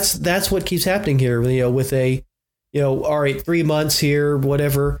 And that's what keeps happening here, with a, all right, 3 months here,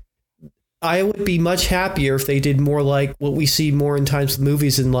 whatever. I would be much happier if they did more like what we see more in times with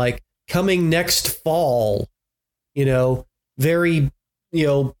movies and like coming next fall, very,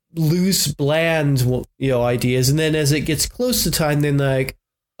 loose, bland, ideas. And then as it gets close to time, then like,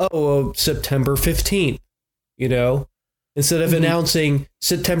 September 15th, instead of announcing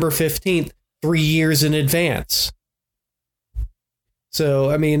September 15th 3 years in advance. So,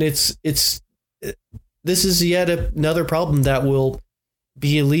 I mean, this is yet another problem that will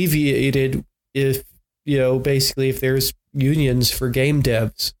be alleviated if, basically if there's unions for game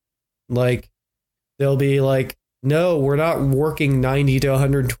devs. Like, they'll be like, no, we're not working 90 to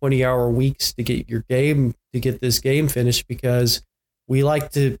 120 hour weeks to get this game finished because we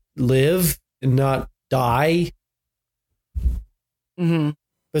like to live and not die. Mm-hmm.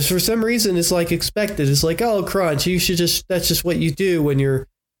 But for some reason, it's like expected. It's like, oh, crunch, that's just what you do when you're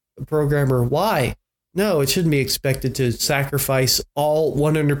a programmer. Why? No, it shouldn't be expected to sacrifice all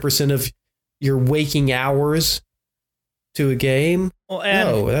 100% of your waking hours to a game. Well, and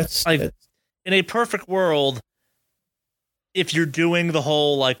no, that's in a perfect world, if you're doing the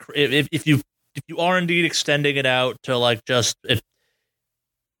whole, like, if you are indeed extending it out to like just if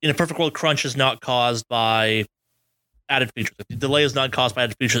in a perfect world, crunch is not caused by added features. If the delay is not caused by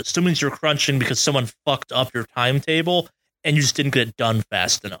added features, it still means you're crunching because someone fucked up your timetable and you just didn't get it done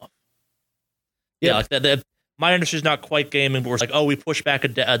fast enough. Yeah, like that. My industry is not quite gaming, but we're like, we push back a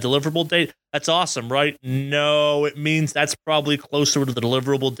deliverable date. That's awesome, right? No, it means that's probably closer to the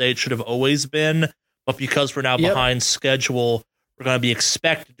deliverable date should have always been. But because we're now behind schedule, we're going to be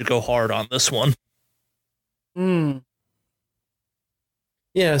expected to go hard on this one.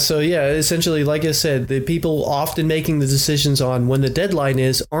 Yeah, so essentially, like I said, the people often making the decisions on when the deadline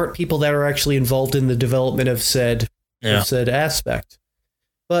is aren't people that are actually involved in the development of said aspect.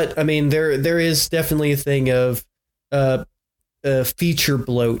 But I mean, there is definitely a thing of feature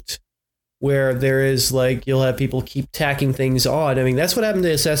bloat, where there is like you'll have people keep tacking things on. I mean, that's what happened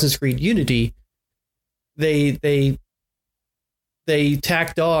to Assassin's Creed Unity. They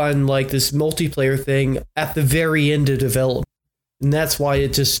tacked on like this multiplayer thing at the very end of development. And that's why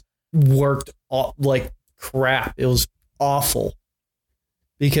it just worked like crap. It was awful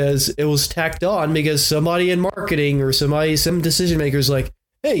because it was tacked on because somebody in marketing or some decision makers like,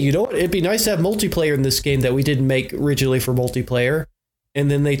 hey, you know what? It'd be nice to have multiplayer in this game that we didn't make originally for multiplayer. And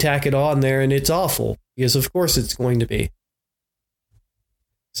then they tack it on there and it's awful because of course it's going to be.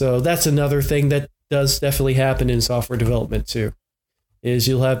 So that's another thing that does definitely happen in software development too, is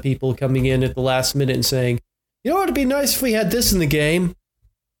you'll have people coming in at the last minute and saying, you know what, it'd be nice if we had this in the game,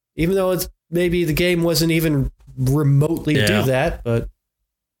 even though it's maybe the game wasn't even remotely do that. But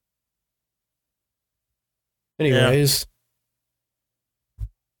anyways,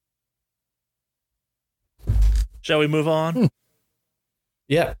 shall we move on?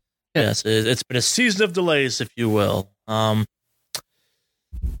 Yeah. Yes, it's been a season of delays, if you will. Let's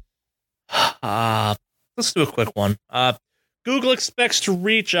do a quick one. Google expects to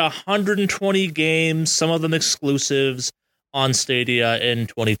reach 120 games, some of them exclusives, on Stadia in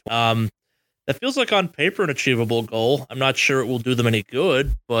 2020. That feels like on paper an achievable goal. I'm not sure it will do them any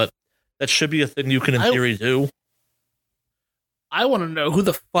good, but that should be a thing you can in theory do. I want to know who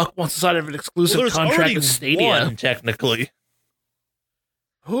the fuck wants to sign an exclusive contract with Stadia. One, technically.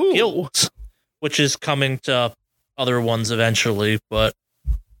 Who? Guilt, which is coming to other ones eventually, but...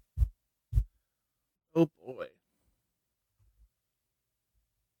 Oh boy.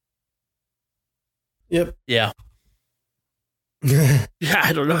 Yep. Yeah. Yeah,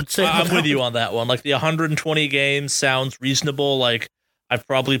 I don't know what to say. I'm with you on that one. Like the 120 games sounds reasonable. Like I've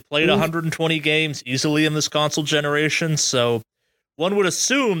probably played 120 games easily in this console generation, so one would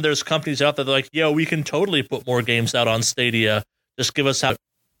assume there's companies out there that are like, yo, we can totally put more games out on Stadia. Just give us get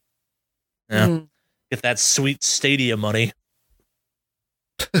that sweet Stadia money.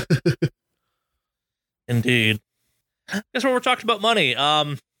 Indeed. Guess what we're talking about money.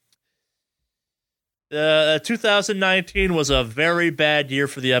 2019 was a very bad year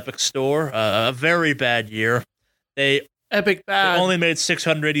for the Epic Store. A very bad year. They only made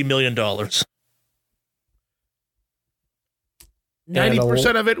 $680 million. 90%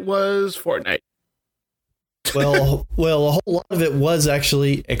 of it was Fortnite. Well, a whole lot of it was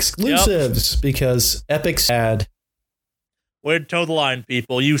actually exclusives because Epic's had. Way to toe the line,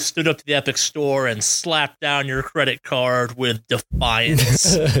 people. You stood up to the Epic Store and slapped down your credit card with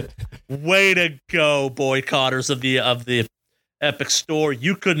defiance. Way to go, boycotters of the Epic Store.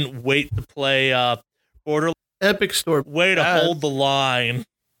 You couldn't wait to play Borderlands. Epic Store. Way to hold the line.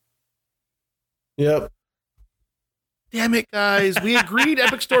 Yep. Damn it, guys. We agreed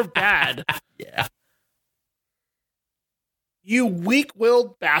Epic Store bad. Yeah. You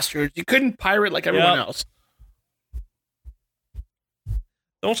weak-willed bastards. You couldn't pirate like everyone else.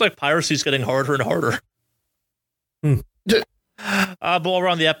 Almost like piracy's getting harder and harder. But while we're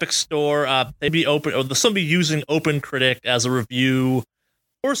on the Epic Store, they'll still be using OpenCritic as a review,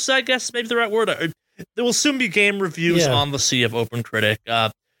 or I guess maybe the right word. There will soon be game reviews on the sea of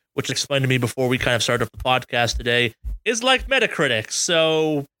OpenCritic, which explained to me before we kind of started up the podcast today, is like Metacritic.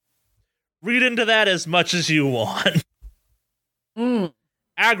 So read into that as much as you want.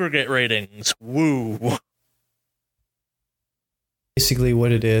 Aggregate ratings. Woo. Basically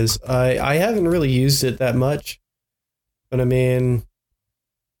what it is. I haven't really used it that much, but I mean,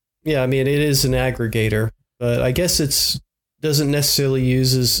 it is an aggregator, but I guess doesn't necessarily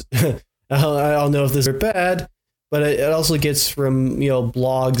use I don't know if this is bad, but it also gets from,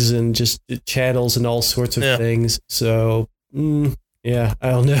 blogs and just channels and all sorts of things. So, I don't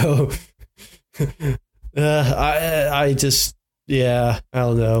know. I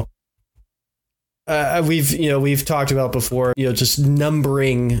don't know. We've talked about before, just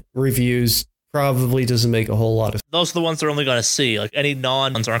numbering reviews probably doesn't make a whole lot of. Those are the ones they're only going to see. Like any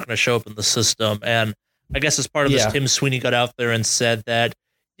non-ones aren't going to show up in the system. And I guess as part of this, Tim Sweeney got out there and said that,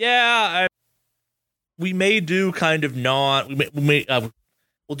 we may do kind of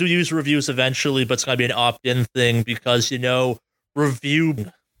we'll do user reviews eventually, but it's going to be an opt-in thing because,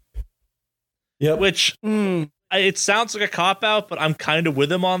 review. Yep. Which it sounds like a cop-out, but I'm kind of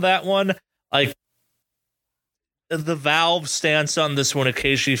with him on that one. Like, the Valve stance on this one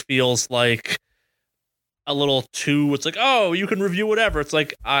occasionally feels like a little too, it's like, oh, you can review whatever. It's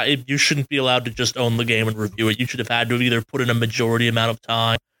like, you shouldn't be allowed to just own the game and review it. You should have had to either put in a majority amount of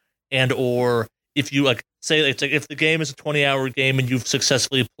time and or if you say it's like if the game is a 20-hour game and you've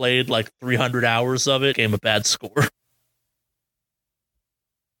successfully played like 300 hours of it, game a bad score.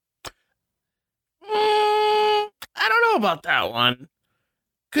 I don't know about that one.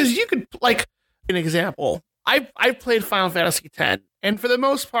 Because you could, an example, I've played Final Fantasy X, and for the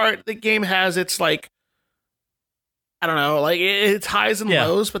most part, the game has its, its highs and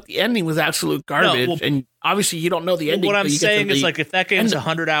lows, but the ending was absolute garbage, and obviously you don't know the ending. What I'm saying is, if that game's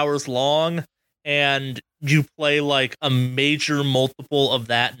 100 hours long, and you play, a major multiple of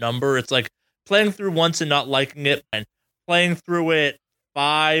that number, it's like playing through once and not liking it, and playing through it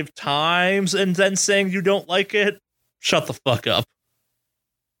 5 times, and then saying you don't like it, shut the fuck up.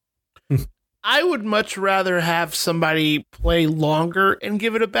 I would much rather have somebody play longer and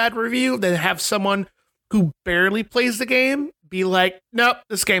give it a bad review than have someone who barely plays the game be like, nope,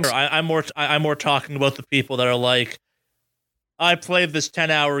 this game's... I'm more talking about the people that are like, I played this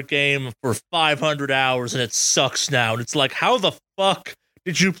 10-hour game for 500 hours and it sucks now. And it's like, how the fuck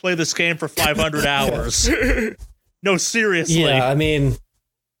did you play this game for 500 hours? No, seriously. Yeah, I mean,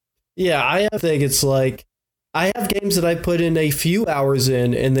 I think it's like, I have games that I put in a few hours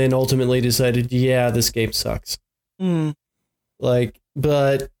in and then ultimately decided, this game sucks. But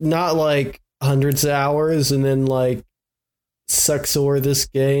not hundreds of hours and then sucks over this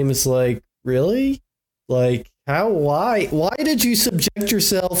game. It's like, really? Why did you subject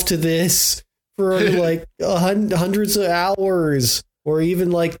yourself to this for hundreds of hours or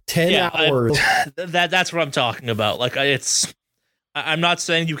even 10 hours? That's what I'm talking about. I'm not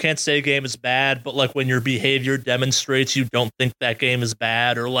saying you can't say a game is bad, but when your behavior demonstrates you don't think that game is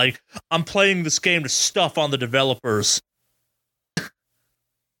bad, or I'm playing this game to stuff on the developers.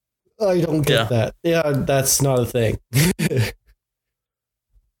 I don't get that. Yeah, that's not a thing.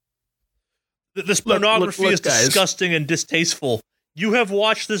 This pornography is disgusting and distasteful. You have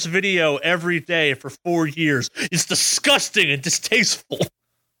watched this video every day for 4 years. It's disgusting and distasteful.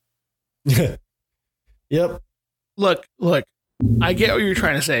 Yep. Look. I get what you're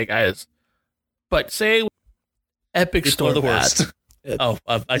trying to say, guys. But say Epic It's Store the bad. worst.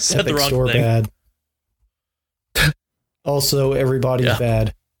 I said Epic the wrong Store thing. bad. Also, everybody's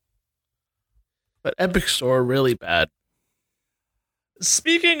bad. But Epic Store really bad.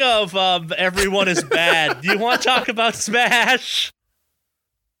 Speaking of everyone is bad, do you want to talk about Smash?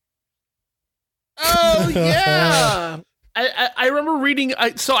 Oh yeah. I remember reading.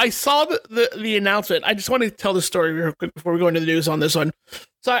 So I saw the announcement. I just want to tell the story real quick before we go into the news on this one.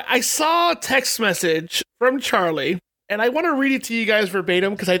 So I saw a text message from Charlie, and I want to read it to you guys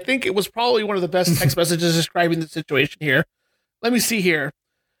verbatim because I think it was probably one of the best text messages describing the situation here. Let me see here.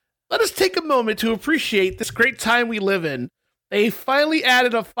 Let us take a moment to appreciate this great time we live in. They finally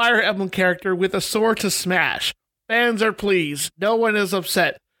added a Fire Emblem character with a sword to Smash. Fans are pleased. No one is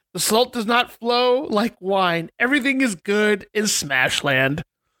upset. The salt does not flow like wine. Everything is good in Smashland.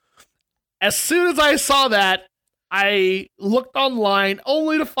 As soon as I saw that, I looked online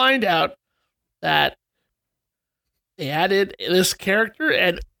only to find out that they added this character,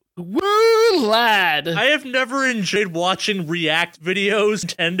 and woo, lad. I have never enjoyed watching React videos,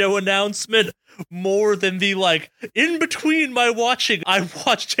 Nintendo announcement, more than the, in between my watching, I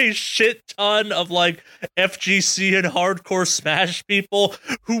watched a shit ton of, FGC and hardcore Smash people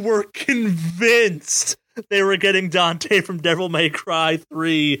who were convinced they were getting Dante from Devil May Cry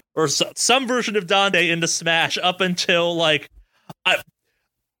 3, or some version of Dante into Smash, up until,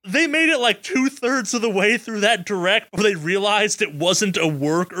 they made it 2/3 of the way through that direct before they realized it wasn't a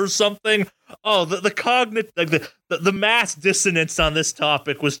work or something. Oh, the mass dissonance on this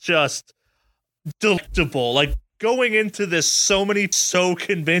topic was just delectable. Going into this, so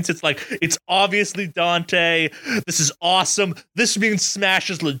convinced it's obviously Dante. This is awesome. This means Smash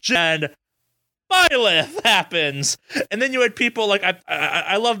is legit. Byleth happens, and then you had people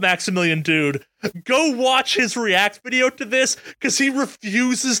I love Maximilian Dude. Go watch his react video to this because he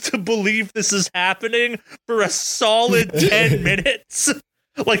refuses to believe this is happening for a solid 10 minutes.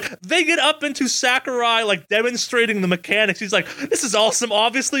 They get up into Sakurai demonstrating the mechanics. He's like, "This is awesome.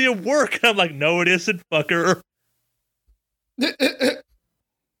 Obviously it work." And I'm like, "No, it isn't, fucker."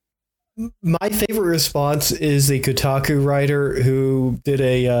 My favorite response is the Kotaku writer who did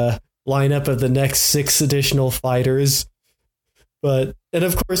a lineup of the next 6 additional fighters, and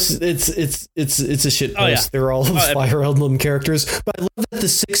of course it's a shit post. Oh, yeah. They're all Fire Emblem characters, but I love that the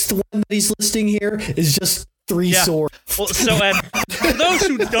 6th one that he's listing here is just 3 swords. Well, so for those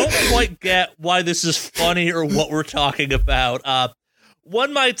who don't quite get why this is funny or what we're talking about,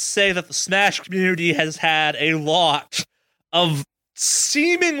 one might say that the Smash community has had a lot of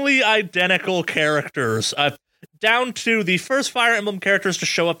seemingly identical characters, down to the first Fire Emblem characters to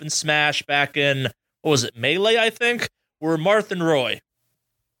show up in Smash back in, Melee, I think, were Marth and Roy,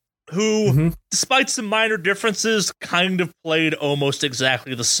 who, despite some minor differences, kind of played almost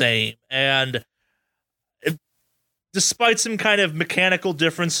exactly the same. And despite some kind of mechanical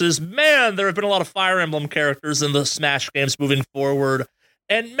differences, man, there have been a lot of Fire Emblem characters in the Smash games moving forward.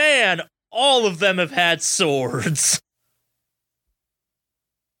 And man, all of them have had swords.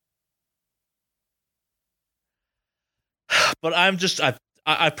 But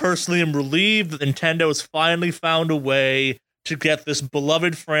I personally am relieved that Nintendo has finally found a way to get this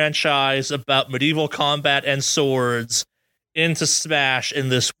beloved franchise about medieval combat and swords into Smash in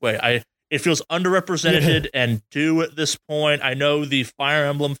this way. It feels underrepresented and due at this point. I know the Fire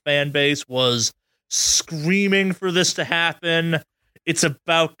Emblem fan base was screaming for this to happen. It's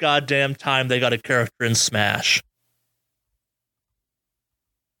about goddamn time they got a character in Smash.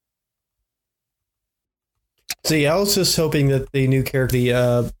 See, I was just hoping that the new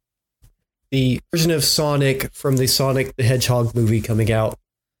character, the version of Sonic from the Sonic the Hedgehog movie coming out.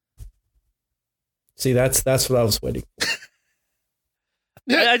 See, that's what I was waiting for.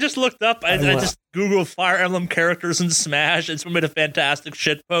 I just looked up, I just Googled Fire Emblem characters in Smash, and someone made a fantastic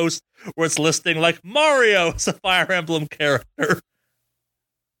shitpost where it's listing, Mario as a Fire Emblem character.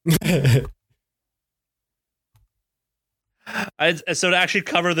 So to actually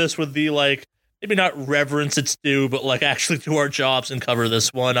cover this with the, maybe not reverence its due, but actually do our jobs and cover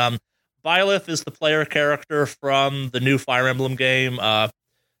this one. Byleth is the player character from the new Fire Emblem game that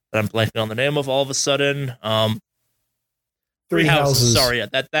I'm blanking on the name of all of a sudden. Three Houses. Sorry, yeah,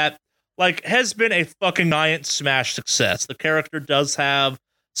 that has been a fucking giant Smash success. The character does have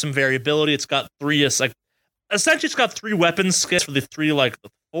some variability. It's got essentially it's got 3 weapon skins for the 3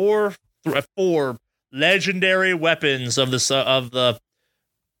 four legendary weapons of the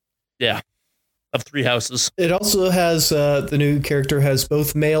of Three Houses. It also has the new character has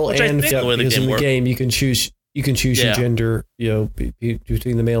both male and female, because in the game you can choose your gender,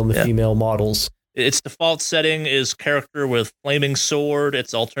 between the male and the female models. Its default setting is character with flaming sword.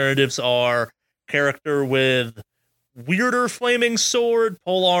 Its alternatives are character with weirder flaming sword,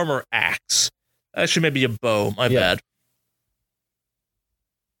 polearm, or axe. Actually, maybe a bow. My bad.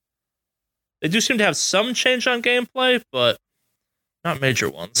 They do seem to have some change on gameplay, but not major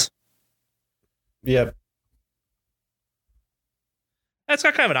ones. Yep. That's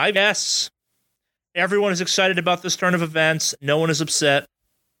got kind of an I guess. Everyone is excited about this turn of events. No one is upset.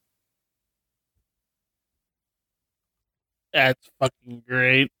 That's fucking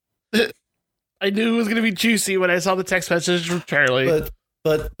great. I knew it was going to be juicy when I saw the text message from Charlie.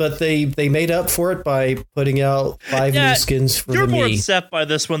 But they made up for it by putting out 5 new skins for the Mii. You're more upset by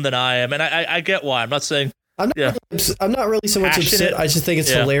this one than I am, and I get why. I'm not saying I'm not really so much upset. I just think it's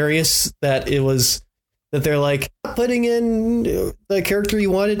hilarious that they're like putting in the character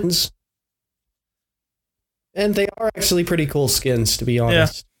you wanted, and they are actually pretty cool skins, to be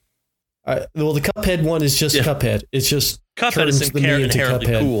honest. Well, the Cuphead one is just Cuphead. It's just Cuphead is inherently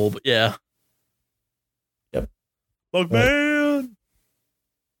cool, but yeah. Yep. Bugman.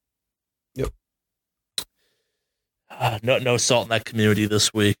 Yep. No salt in that community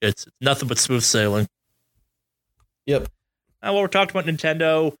this week. It's nothing but smooth sailing. Yep. While we're talking about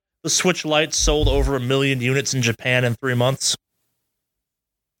Nintendo, the Switch Lite sold over 1 million units in Japan in 3 months.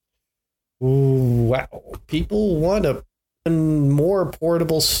 Ooh, wow. People want a more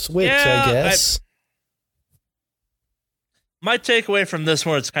portable Switch, I guess. My takeaway from this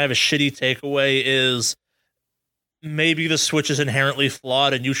one, it's kind of a shitty takeaway, is maybe the Switch is inherently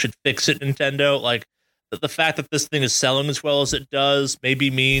flawed and you should fix it, Nintendo. Like, the fact that this thing is selling as well as it does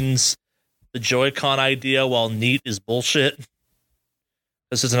maybe means the Joy-Con idea, while neat, is bullshit.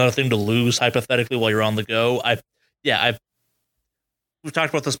 This is another thing to lose, hypothetically, while you're on the go. We've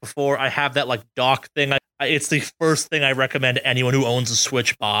talked about this before. I have that like dock thing. It's the first thing I recommend anyone who owns a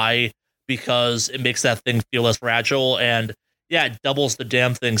Switch buy, because it makes that thing feel less fragile, and it doubles the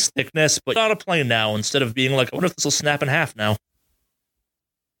damn thing's thickness, but on a plane now, instead of being like, I wonder if this will snap in half now.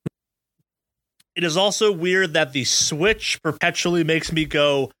 It is also weird that the Switch perpetually makes me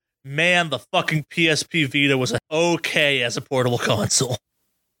go, man, the fucking PSP Vita was okay as a portable console.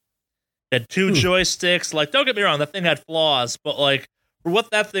 It had 2 joysticks. Like, don't get me wrong, that thing had flaws, but like, for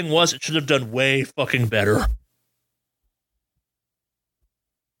what that thing was, it should have done way fucking better.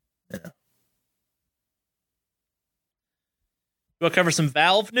 Yeah. You want to cover some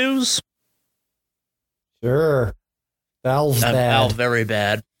Valve news? Sure. Valve's bad. Valve very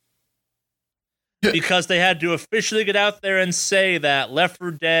bad. Because they had to officially get out there and say that Left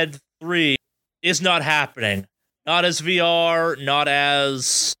 4 Dead 3 is not happening. Not as VR, not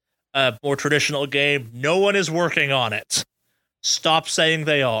as a more traditional game. No one is working on it. Stop saying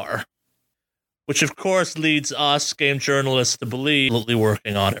they are. Which, of course, leads us, game journalists, to believe they're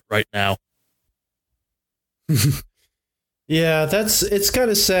working on it right now. Yeah, it's kind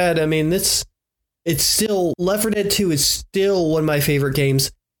of sad. I mean, it's still, Left 4 Dead 2 is still one of my favorite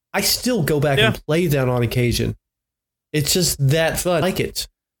games. I still go back and play that on occasion. It's just that fun. I like it.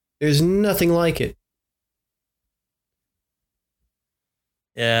 There's nothing like it.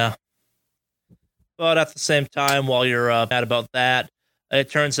 Yeah. But at the same time, while you're mad about that, it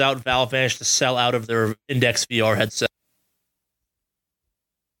turns out Valve managed to sell out of their Index VR headset.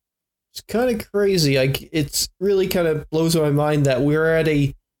 It's kind of crazy. It's really kind of blows my mind that we're at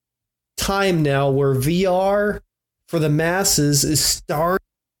a time now where VR for the masses is starting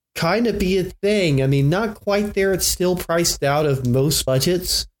kind of be a thing. I mean, not quite there. It's still priced out of most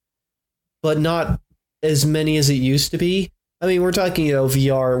budgets, but not as many as it used to be. I mean, we're talking,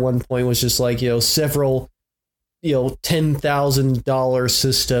 VR at one point was just like, several, $10,000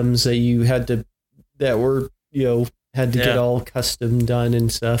 systems that you had to, that were, had to get all custom done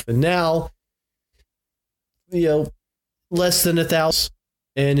and stuff. And now, less than $1,000,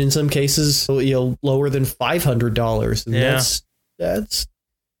 and in some cases, lower than $500. And that's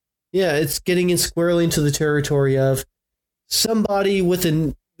it's getting in squarely into the territory of somebody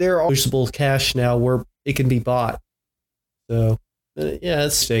within their usable cash now where it can be bought. So, it's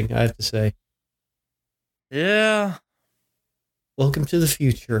interesting, I have to say. Yeah. Welcome to the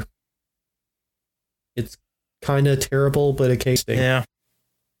future. It's kind of terrible, but occasionally.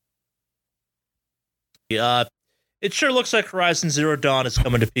 Yeah. It sure looks like Horizon Zero Dawn is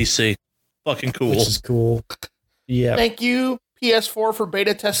coming to PC. Fucking cool. Which is cool. Yeah. Thank you, PS4, for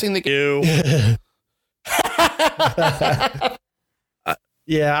beta testing the game.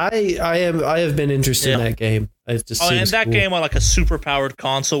 Yeah, I have been interested in that game. It just and that cool. game on like a super powered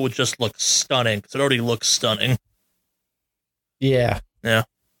console would just look stunning because it already looks stunning. Yeah. Yeah.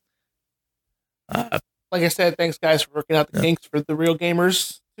 Like I said, thanks guys for working out the kinks for the real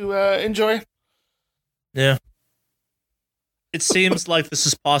gamers to enjoy. Yeah. It seems like this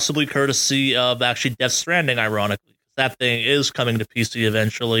is possibly courtesy of actually Death Stranding, ironically. That thing is coming to PC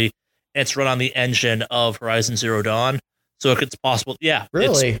eventually. And it's run on the engine of Horizon Zero Dawn. So it's possible. Yeah.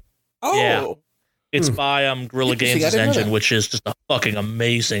 Really? Yeah. It's by Guerrilla Games' engine, which is just a fucking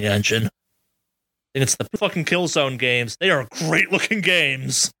amazing engine. And it's the fucking Killzone games. They are great looking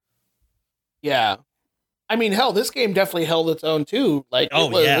games. Yeah. I mean, hell, this game definitely held its own too. Like,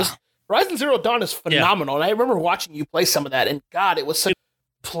 Horizon Zero Dawn is phenomenal. And I remember watching you play some of that, and God, it was so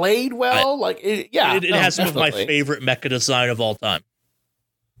played well. It has some of my favorite mecha design of all time.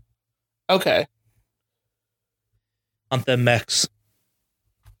 Okay. On the mechs.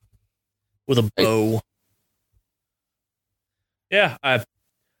 With a bow. Yeah,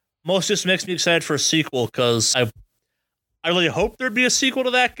 most just makes me excited for a sequel because I really hoped there'd be a sequel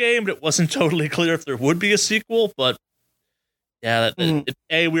to that game, but it wasn't totally clear if there would be a sequel. But yeah,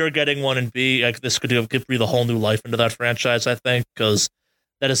 A, we are getting one, and B, like, this could breathe a whole new life into that franchise, I think, because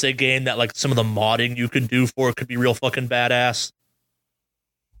that is a game that like some of the modding you could do for it could be real fucking badass.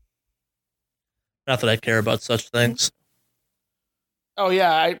 Not that I care about such things. Oh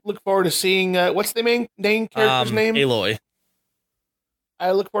yeah, I look forward to seeing what's the main character's name? Aloy.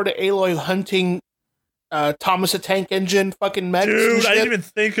 I look forward to Aloy hunting Thomas the Tank Engine fucking mechs. Dude, I didn't even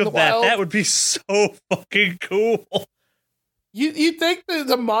think of that. Wild. That would be so fucking cool. You think that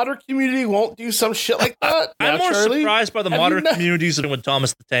the modder community won't do some shit like that? I'm more surprised by the modder communities than with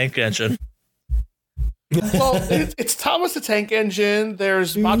Thomas the Tank Engine. Well, it's Thomas the Tank Engine.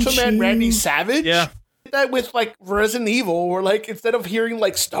 There's Macho Man Randy Savage. Yeah. That with like Resident Evil, where like instead of hearing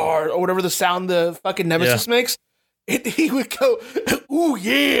like star or whatever the sound the fucking Nemesis makes, he would go, "Ooh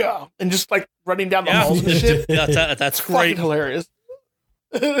yeah," and just like running down the halls and shit. That's great. Hilarious.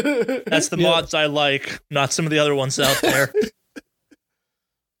 That's the mods I like, not some of the other ones out there.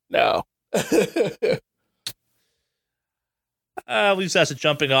 No. At least that's a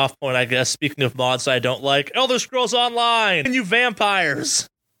jumping off point, I guess. Speaking of mods I don't like, Elder Scrolls Online and you vampires.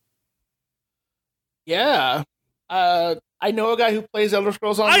 Yeah. I know a guy who plays Elder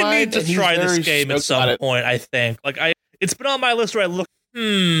Scrolls Online. I need to try this game at some point, I think. Like it's been on my list where I look,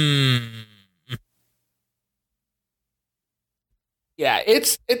 Yeah,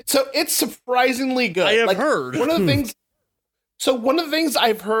 it's surprisingly good. I have heard. One of the things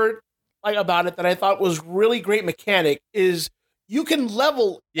I've heard like about it that I thought was really great mechanic is you can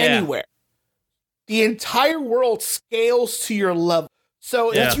level anywhere. The entire world scales to your level.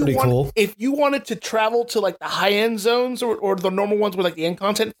 So if you wanted to travel to like the high end zones or the normal ones where like the end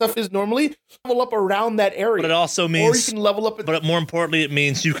content stuff is normally, level up around that area. But it also means, or you can level up. But more importantly, it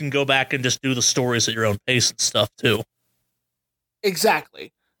means you can go back and just do the stories at your own pace and stuff too.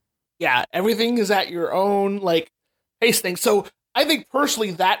 Exactly. Yeah, everything is at your own like pace thing. So I think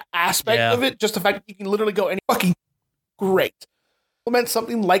personally that aspect of it, just the fact that you can literally go any fucking great. Implement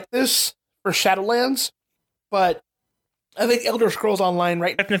something like this for Shadowlands, but I think Elder Scrolls Online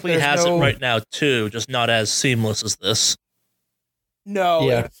technically has it right now too, just not as seamless as this.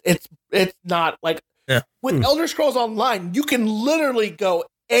 No, it's not like with Elder Scrolls Online, you can literally go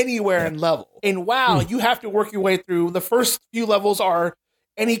anywhere and level. And WoW, you have to work your way through. The first few levels are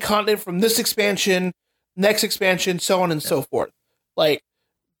any content from this expansion, next expansion, so on and so forth. Like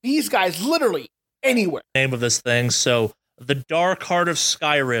these guys literally anywhere. Name of this thing. So the Dark Heart of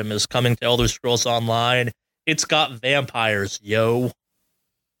Skyrim is coming to Elder Scrolls Online. It's got vampires, yo.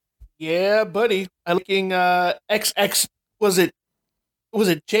 Yeah, buddy. I'm looking XX was it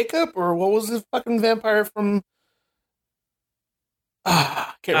Jacob or what was the fucking vampire from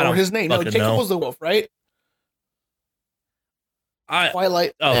can't remember his name. No, Jacob was the wolf, right?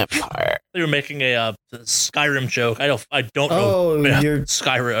 Twilight vampire. They were making a Skyrim joke. I don't know. Oh, you're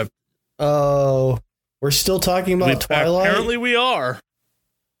Skyrim. Oh, we're still talking about Twilight? Apparently we are.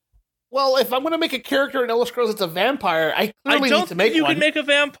 Well, if I'm going to make a character in Elder Scrolls that's a vampire, I clearly need to make one. You can make a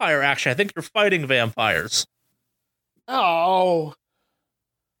vampire, actually. I think you're fighting vampires. Oh.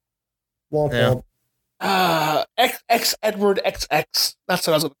 Womp womp. X Edward XX. That's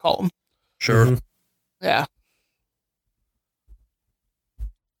what I was going to call him. Sure. Mm-hmm. Yeah.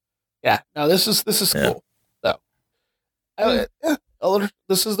 Yeah. No, this is cool. So,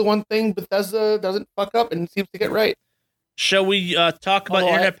 this is the one thing Bethesda doesn't fuck up and seems to get right. Shall we talk about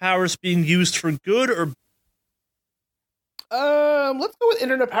internet powers being used for good or? Let's go with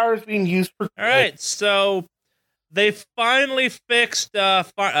internet powers being used for good. All right. So they finally fixed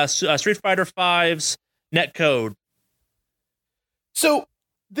Street Fighter V's netcode. So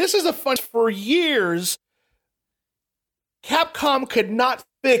this is a fun. For years, Capcom could not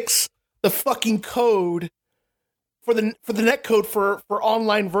fix the fucking code for the netcode for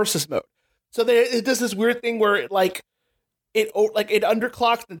online versus mode. So it does this weird thing where it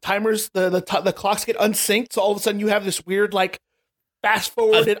underclocks the timers, the clocks get unsynced. So all of a sudden you have this weird fast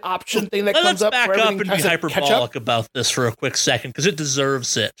forwarded option thing that comes up. Let's back up and be hyperbolic up about this for a quick second because it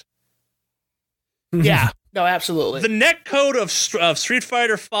deserves it. Yeah, no, absolutely. The netcode of Street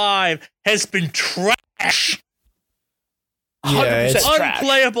Fighter V has been trash. 100% trash.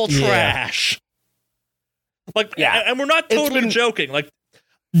 Unplayable trash. And we're not totally joking.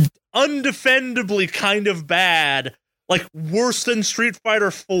 Undefendably kind of bad. Worse than Street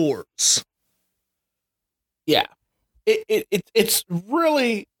Fighter 4's. Yeah. It's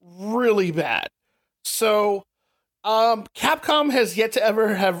really, really bad. So, Capcom has yet to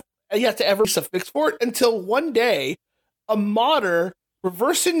ever release a fix for it until one day a modder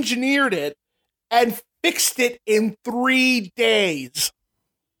reverse engineered it and fixed it in 3 days.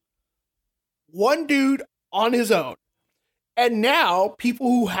 One dude on his own. And now people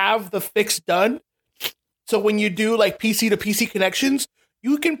who have the fix done, so when you do PC to PC connections,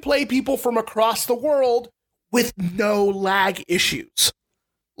 you can play people from across the world with no lag issues.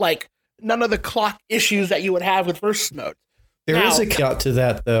 None of the clock issues that you would have with versus mode. There is a caveat to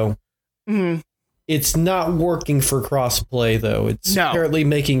that, though. Mm-hmm. It's not working for crossplay, though. It's apparently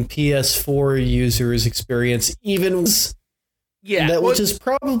making PS4 users experience even worse. Yeah. Which is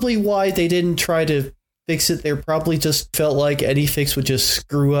probably why they didn't try to fix it. They probably just felt like any fix would just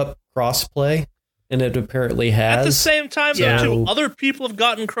screw up crossplay, and it apparently has. At the same time, though, too, other people have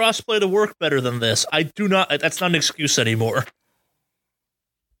gotten crossplay to work better than this. That's not an excuse anymore.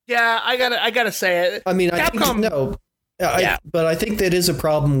 Yeah, I gotta say it. I mean, Capcom, but I think that is a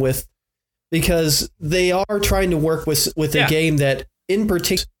problem with, because they are trying to work with a game that, in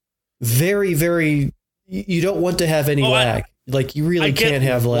particular, very, very, you don't want to have any lag. You really can't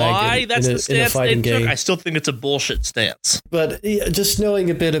have lag in a fighting game. I still think it's a bullshit stance. But just knowing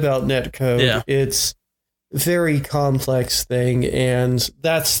a bit about netcode, it's a very complex thing, and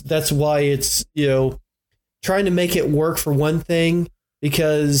that's why it's trying to make it work for one thing.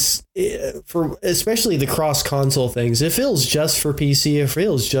 Because for especially the cross console things, if it was just for PC, if it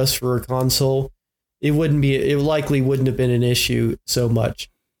was just for a console, it likely wouldn't have been an issue so much.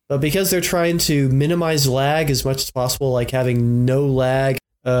 But because they're trying to minimize lag as much as possible, having no lag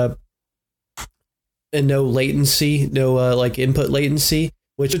and no latency, no input latency,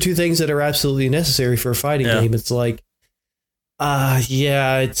 which are two things that are absolutely necessary for a fighting game. It's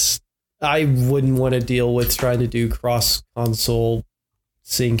I wouldn't want to deal with trying to do cross console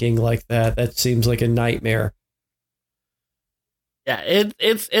syncing like that. That seems like a nightmare. Yeah,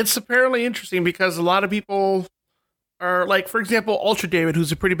 it's apparently interesting because a lot of people are for example, Ultra David,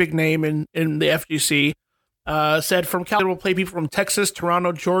 who's a pretty big name in the FGC, said from California will play people from Texas,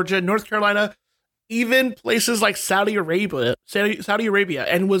 Toronto, Georgia, North Carolina, even places like Saudi Arabia,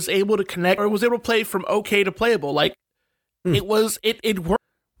 and was able to connect or was able to play from okay to playable. It worked.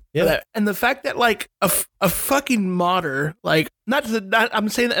 Yeah, and the fact that a fucking modder, I'm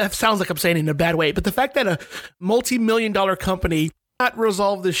saying that sounds like I'm saying it in a bad way, but the fact that a multi-million-dollar company not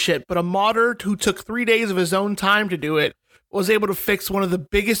resolve this shit, but a modder who took 3 days of his own time to do it was able to fix one of the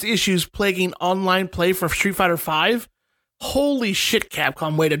biggest issues plaguing online play for Street Fighter V. Holy shit,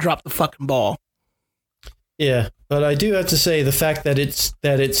 Capcom, way to drop the fucking ball. Yeah, but I do have to say the fact that it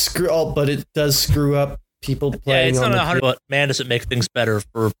does screw up people playing. It's not 100, but man, does it make things better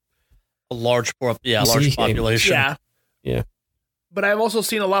for a large population. Yeah. But I've also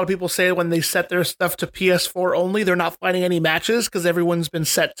seen a lot of people say when they set their stuff to PS4 only, they're not finding any matches because everyone's been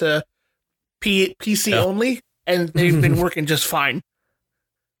set to PC only, and they've been working just fine.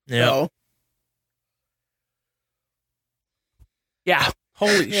 Yeah. So,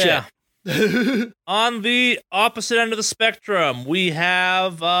 holy shit. On the opposite end of the spectrum, we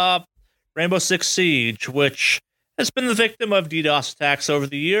have Rainbow Six Siege, which has been the victim of DDoS attacks over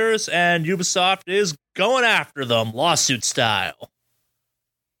the years, and Ubisoft is going after them, lawsuit style.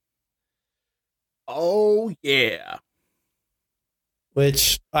 Oh, yeah.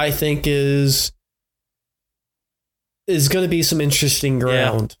 Which I think is going to be some interesting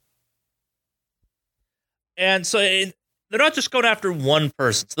ground. Yeah. And so they're not just going after one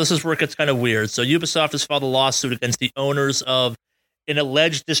person. So this is where it gets kind of weird. So Ubisoft has filed a lawsuit against the owners of an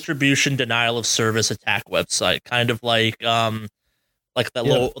alleged distribution denial of service attack website, kind of like the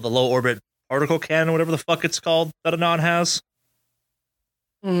low orbit particle cannon, whatever the fuck it's called that Anon has.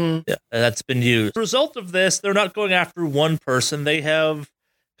 Mm-hmm. Yeah, that's been used. As a result of this, they're not going after one person. They have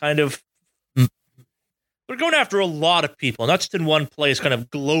they're going after a lot of people, not just in one place, kind of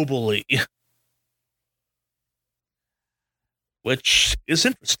globally, which is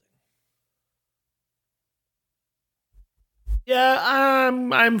interesting. Yeah,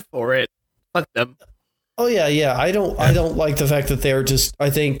 I'm for it. Fuck them. Oh yeah. I don't like the fact that they're just. I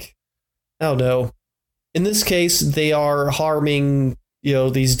don't know. In this case, they are harming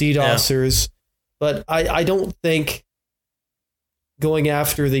these DDoSers, but I don't think going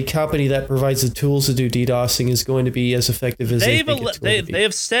after the company that provides the tools to do DDoSing is going to be as effective as they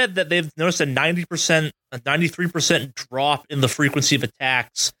have said that they've noticed a 93% drop in the frequency of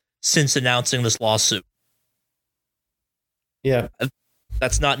attacks since announcing this lawsuit. Yeah.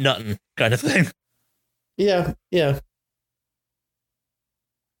 That's not nothing kind of thing. Yeah.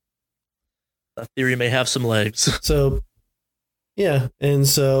 That theory may have some legs. So, yeah. And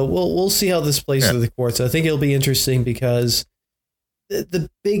so we'll see how this plays through the courts. I think it'll be interesting because the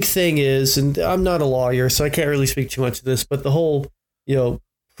big thing is, and I'm not a lawyer, so I can't really speak too much to this, but the whole,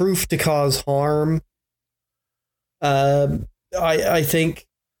 proof to cause harm. I think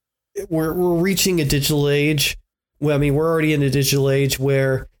we're reaching a digital age. Well, I mean, we're already in a digital age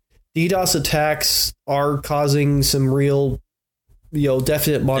where DDoS attacks are causing some real,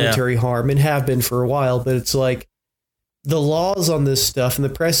 definite monetary harm and have been for a while. But it's like the laws on this stuff and the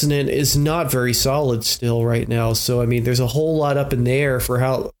precedent is not very solid still right now. So, I mean, there's a whole lot up in the air for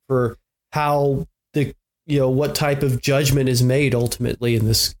how the, what type of judgment is made ultimately in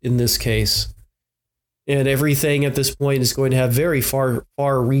this case. And everything at this point is going to have very far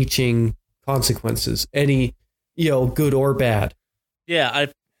reaching consequences. Any, good or bad. Yeah,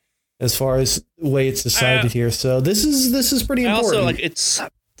 as far as the way it's decided here. So this is pretty important. Also, it's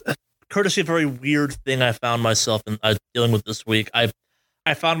courtesy of a very weird thing I found myself dealing with this week. I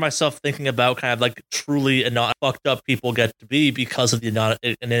found myself thinking about kind of like truly fucked up people get to be because of the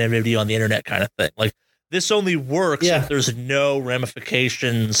anonymity on the internet kind of thing. Like this only works if there's no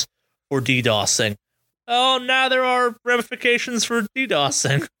ramifications for DDoSing. Oh, now there are ramifications for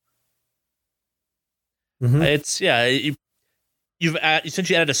DDoSing. Mm-hmm. You've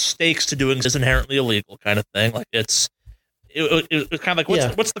essentially added a stakes to doing this inherently illegal kind of thing. Like it's kind of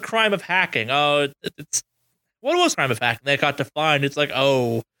like what's the crime of hacking? Oh, it's what was the crime of hacking? They got defined. It's like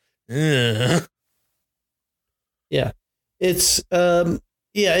yeah. It's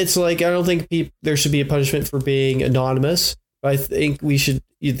it's like I don't think there should be a punishment for being anonymous. But I think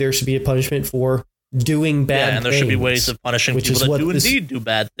there should be a punishment for doing bad things. And there should be ways of punishing people that do indeed do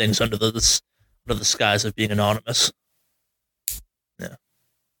bad things under the skies of being anonymous. Yeah.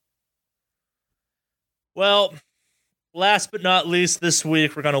 Well, last but not least, this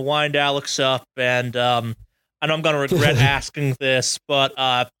week we're going to wind Alex up, and I know I'm going to regret asking this,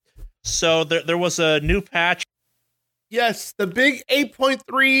 but so there was a new patch. Yes, the big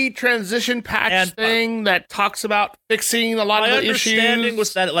 8.3 transition patch thing that talks about fixing a lot of the issues. My understanding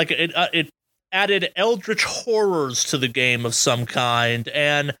was that it added eldritch horrors to the game of some kind,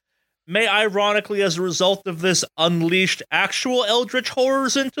 and may ironically, as a result of this, unleashed actual eldritch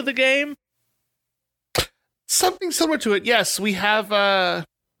horrors into the game. Something similar to it. Yes, we have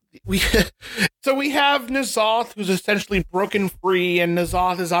we have N'Zoth, who's essentially broken free, and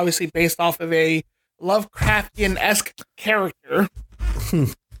N'Zoth is obviously based off of a Lovecraftian-esque character.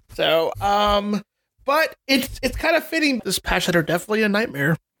 So, but it's kind of fitting this patch that are definitely a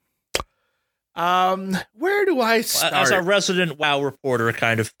nightmare. Where do I start? As a resident WoW reporter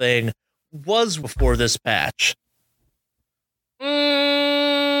kind of thing, was before this patch. Not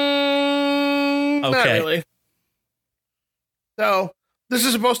really. So this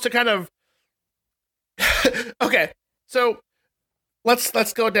is supposed to kind of okay. So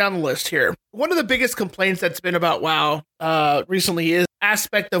let's go down the list here. One of the biggest complaints that's been about WoW recently is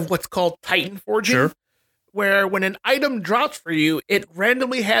aspect of what's called Titan forging. Sure. Where when an item drops for you, it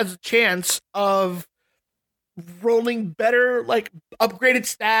randomly has a chance of rolling better, like upgraded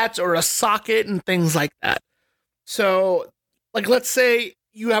stats or a socket and things like that. So, like, let's say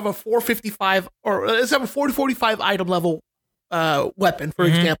you have a 455 or let's have a 445 item level weapon, for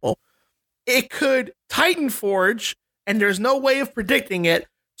example. It could Titan forge, and there's no way of predicting it,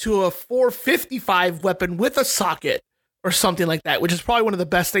 to a 455 weapon with a socket or something like that, which is probably one of the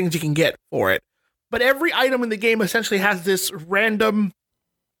best things you can get for it. But every item in the game essentially has this random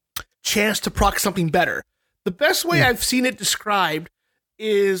chance to proc something better. The best way I've seen it described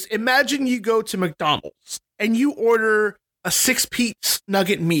is imagine you go to McDonald's and you order a 6-piece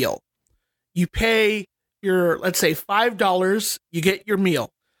nugget meal. You pay your, let's say, $5, you get your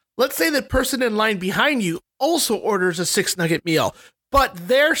meal. Let's say the person in line behind you also orders a 6-nugget meal. but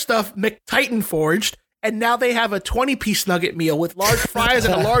their stuff McTitan forged, and now they have a 20-piece nugget meal with large fries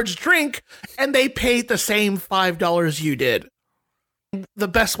and a large drink, and they paid the same $5 you did. The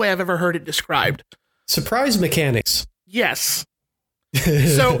best way I've ever heard it described. Surprise mechanics. Yes.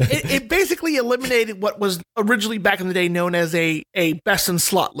 So it basically eliminated what was originally back in the day known as a best in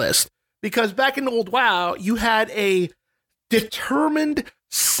slot list. Because back in old WoW, you had a determined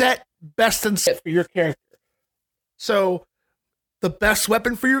set best in set for your character. So the best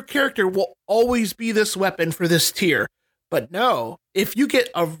weapon for your character will always be this weapon for this tier. But no, if you get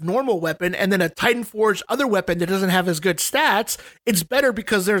a normal weapon and then a Titan Forged other weapon that doesn't have as good stats, it's better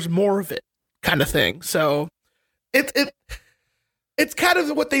because there's more of it, kind of thing. So it's kind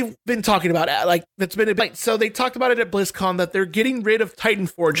of what they've been talking about. Like, that's been a bit. So they talked about it at BlizzCon that they're getting rid of Titan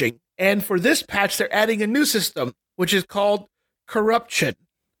Forging. And for this patch, they're adding a new system, which is called Corruption,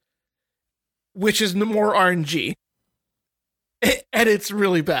 which is more RNG. And it's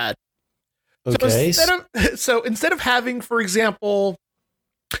really bad. Okay. So instead of having, for example,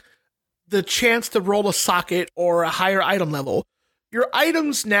 the chance to roll a socket or a higher item level, your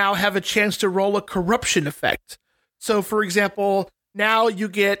items now have a chance to roll a corruption effect. So, for example, now you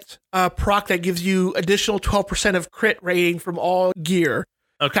get a proc that gives you additional 12% of crit rating from all gear,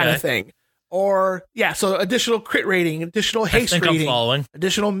 kind of thing. Or, yeah, so additional crit rating, additional haste rating,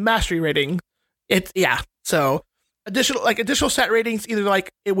 additional mastery rating. So additional stat ratings, either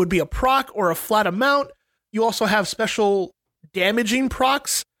like it would be a proc or a flat amount. You also have special damaging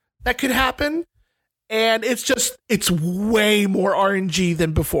procs that could happen. And it's way more RNG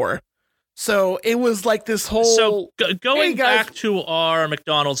than before. So it was like this whole... So going back to our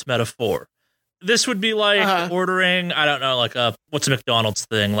McDonald's metaphor, this would be like ordering, I don't know, like what's a McDonald's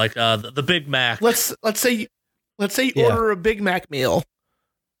thing? Like the Big Mac. Let's say you order a Big Mac meal.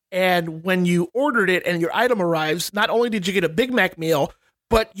 And when you ordered it and your item arrives, not only did you get a Big Mac meal,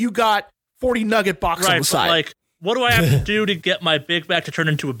 but you got 40 nugget box on the side. Like, what do I have to do to get my Big Mac to turn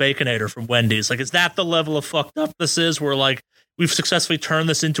into a Baconator from Wendy's? Like, is that the level of fucked up this is, where like we've successfully turned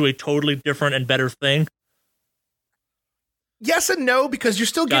this into a totally different and better thing? Yes and no, because you're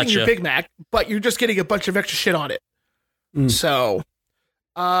still getting your Big Mac, but you're just getting a bunch of extra shit on it. So,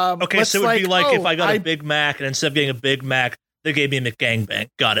 okay, so it would be like if I got a Big Mac and instead of getting a Big Mac, they gave me a McGangbang.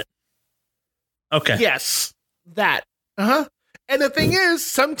 Got it. Okay. Yes, that. And the thing is,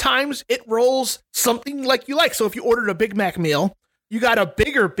 sometimes it rolls something like you like. So if you ordered a Big Mac meal, you got a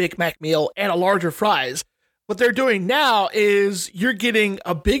bigger Big Mac meal and a larger fries. What they're doing now is you're getting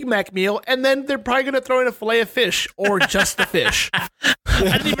a Big Mac meal, and then they're probably going to throw in a Filet-O-Fish or just the fish. I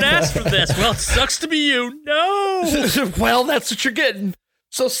didn't even ask for this. Well, it sucks to be you. No. Well, that's what you're getting.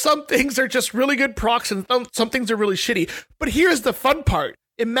 So some things are just really good procs and some things are really shitty. But here's the fun part.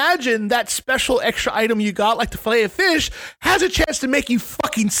 Imagine that special extra item you got, like the Filet-O-Fish, has a chance to make you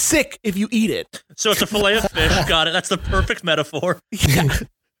fucking sick if you eat it. So it's a Filet-O-Fish. Got it. That's the perfect metaphor. Yeah.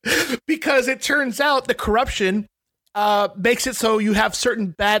 Because it turns out the corruption makes it so you have certain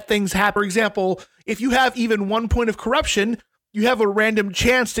bad things happen. For example, if you have even 1 point of corruption, you have a random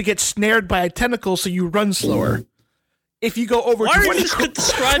chance to get snared by a tentacle, so you run slower. If you go over... Why are you just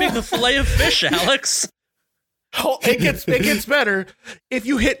describing the Filet-O-Fish, Alex? Oh, it gets better. If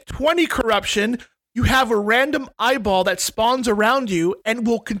you hit 20 corruption, you have a random eyeball that spawns around you and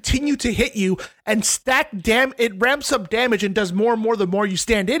will continue to hit you and it ramps up damage and does more and more the more you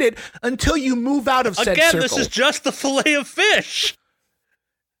stand in it until you move out of said circle. Again, this is just the Filet-O-Fish.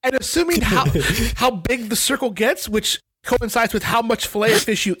 And assuming how big the circle gets, which coincides with how much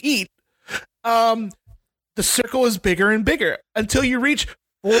Filet-O-Fish you eat, the circle is bigger and bigger until you reach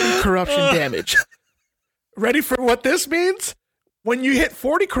 40 corruption damage. Ready for what this means? When you hit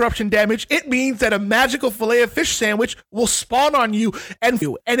 40 corruption damage, it means that a magical Filet-O-Fish sandwich will spawn on you, and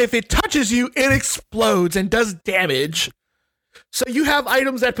if it touches you, it explodes and does damage. So you have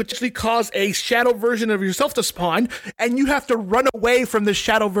items that potentially cause a shadow version of yourself to spawn, and you have to run away from the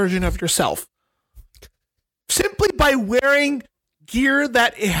shadow version of yourself. Simply by wearing gear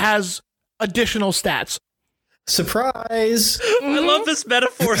that it has additional stats. Surprise! I love this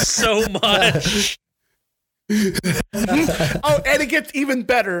metaphor so much. Oh, and it gets even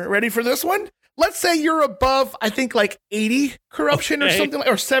better. Ready for this one? Let's say you're above, I think, like 80 corruption or something,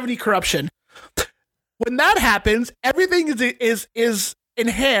 or 70 corruption. When that happens, everything is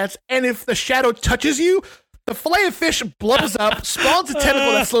enhanced, and if the shadow touches you, the Filet-O-Fish blows up, spawns a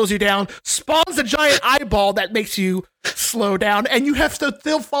tentacle that slows you down, spawns a giant eyeball that makes you slow down, and you have to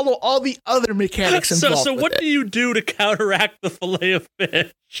still follow all the other mechanics involved. So what do you do to counteract the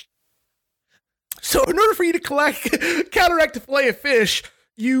Filet-O-Fish? So in order for you to counteract the Filet-O-Fish,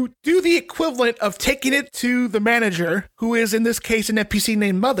 you do the equivalent of taking it to the manager, who is in this case an NPC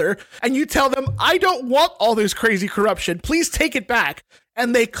named Mother, and you tell them, I don't want all this crazy corruption. Please take it back.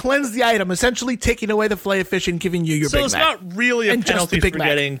 And they cleanse the item, essentially taking away the Filet-O-Fish and giving you your Big Mac. So it's not really a penalty for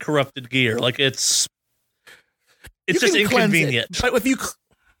getting corrupted gear. Like, it's just inconvenient. But if you...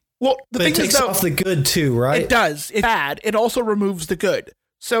 Well, the thing is, it takes off the good too, right? It does. It's bad. It also removes the good.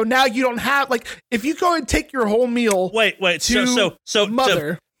 So now you don't have, like, if you go and take your whole meal. Wait. So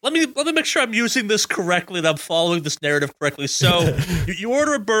Mother. Let me make sure I'm using this correctly, that I'm following this narrative correctly. So you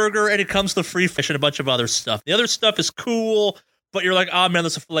order a burger and it comes with free fish and a bunch of other stuff. The other stuff is cool, but you're like, oh man,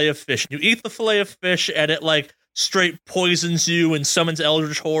 that's a fillet of fish. And you eat the fillet of fish and it like straight poisons you and summons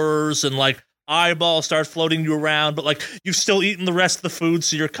eldritch horrors and like eyeballs start floating you around, but like you've still eaten the rest of the food,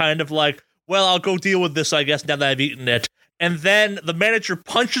 so you're kind of like, well, I'll go deal with this, I guess, now that I've eaten it. And then the manager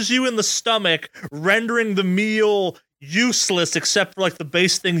punches you in the stomach, rendering the meal useless except for like the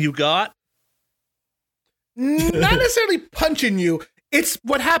base thing you got. Not necessarily punching you. It's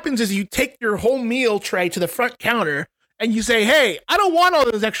what happens is you take your whole meal tray to the front counter and you say, hey, I don't want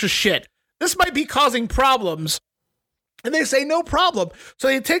all this extra shit. This might be causing problems. And they say, no problem. So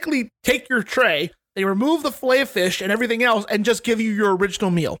they take your tray, they remove the fillet of fish and everything else and just give you your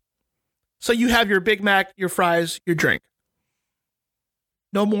original meal. So you have your Big Mac, your fries, your drink.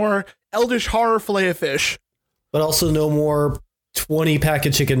 No more Eldritch Horror fillet of fish. But also no more 20 pack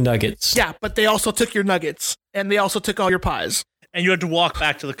of chicken nuggets. Yeah, but they also took your nuggets and they also took all your pies. And you had to walk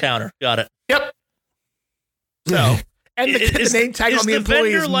back to the counter. Got it. Yep. So... And the name tag on the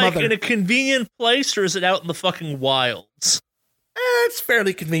employee is Mother. Is the vendor, like, in a convenient place, or is it out in the fucking wilds? It's a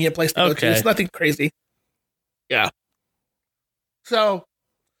fairly convenient place to go to. It's nothing crazy. Yeah. So,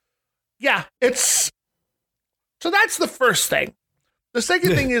 yeah, so that's the first thing. The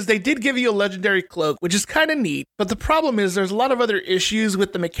second thing is they did give you a legendary cloak, which is kind of neat, but the problem is there's a lot of other issues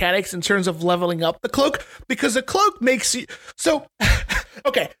with the mechanics in terms of leveling up the cloak, because the cloak makes you... So,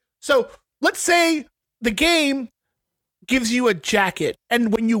 okay, so let's say the game gives you a jacket,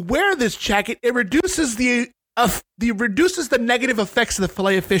 and when you wear this jacket, it reduces the negative effects of the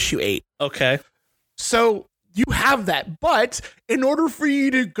fillet of fish you ate. Okay. So you have that, but in order for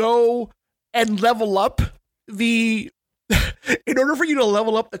you to go and level up the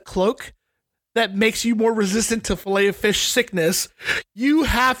cloak that makes you more resistant to fillet of fish sickness, you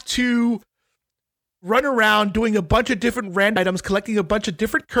have to run around doing a bunch of different random items, collecting a bunch of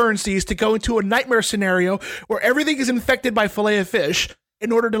different currencies to go into a nightmare scenario where everything is infected by fillet of fish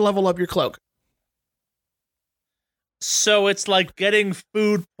in order to level up your cloak. So it's like getting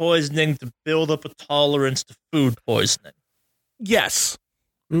food poisoning to build up a tolerance to food poisoning. Yes.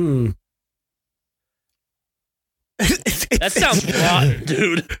 That sounds rotten,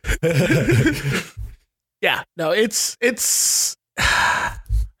 dude. Yeah, no, it's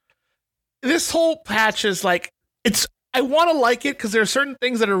this whole patch is like, I want to like it because there are certain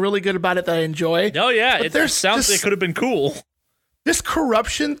things that are really good about it that I enjoy. Oh yeah, it sounds like it could have been cool. This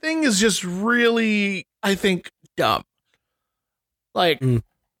corruption thing is just really, I think, dumb. Like,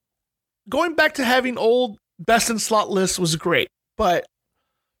 going back to having old best in slot lists was great, but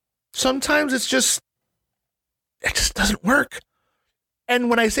sometimes it just doesn't work. And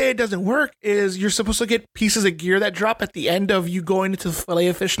when I say it doesn't work, is you're supposed to get pieces of gear that drop at the end of you going into the fillet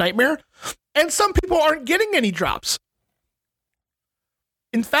of fish nightmare, and some people aren't getting any drops.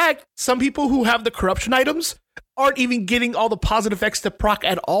 In fact, some people who have the corruption items aren't even getting all the positive effects to proc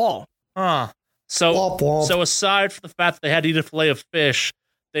at all. Huh. So aside from the fact that they had to eat a fillet of fish,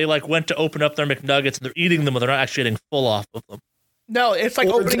 they like went to open up their McNuggets and they're eating them, but they're not actually getting full off of them. No, it's like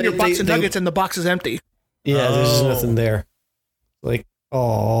opening your box of nuggets and the box is empty. Yeah, there's just nothing there. Like,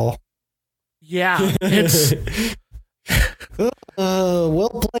 oh. Yeah, it's... well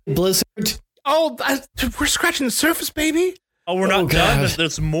played, Blizzard. Oh, we're scratching the surface, baby. Oh, we're not done?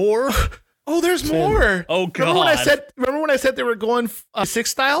 There's more? Oh, there's more. Oh, God. Remember when I said they were going 6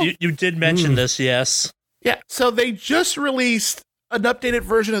 style? You did mention this, yes. Yeah, so they just released an updated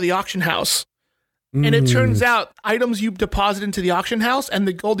version of the auction house. And it turns out items you deposit into the auction house and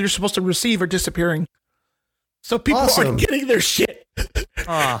the gold you're supposed to receive are disappearing. So people aren't getting their shit.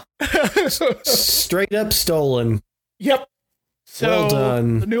 Straight up stolen. Yep. So well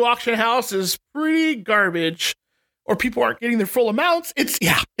done. The new auction house is pretty garbage, or people aren't getting their full amounts. It's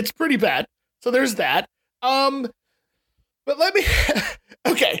pretty bad. So there's that. But let me.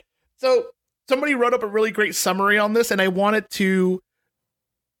 Okay. So somebody wrote up a really great summary on this, and I wanted to,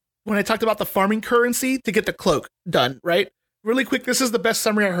 when I talked about the farming currency to get the cloak done, right? Really quick. This is the best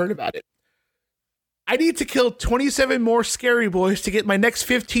summary I heard about it. I need to kill 27 more scary boys to get my next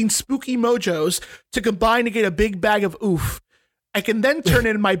 15 spooky mojos to combine to get a big bag of oof. I can then turn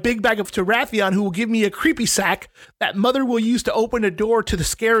in my big bag to Wrathion, who will give me a creepy sack that Mother will use to open a door to the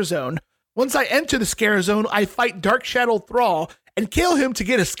scare zone. Once I enter the scare zone, I fight Dark Shadow Thrall and kill him to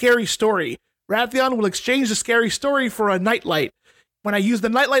get a scary story. Wrathion will exchange the scary story for a nightlight. When I use the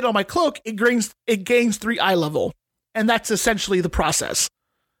nightlight on my cloak, it gains 3 eye level. And that's essentially the process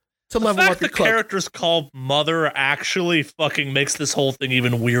to level up your cloak. The character's called Mother actually fucking makes this whole thing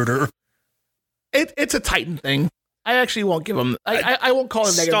even weirder. It's a Titan thing. I actually won't give him. I won't call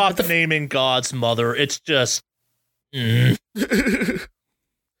him negative. Stop naming God's Mother. It's just. But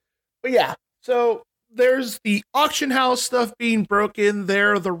yeah, so there's the auction house stuff being broken.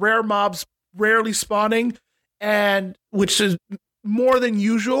 There are the rare mobs rarely spawning, and which is more than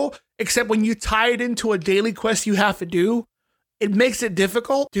usual, except when you tie it into a daily quest you have to do, it makes it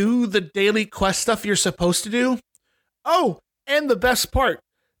difficult to do the daily quest stuff you're supposed to do. Oh, and the best part,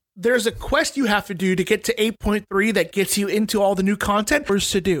 there's a quest you have to do to get to 8.3 that gets you into all the new content there's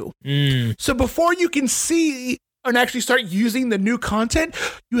to do. So before you can see and actually start using the new content,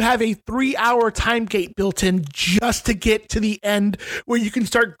 you have a 3-hour time gate built in just to get to the end where you can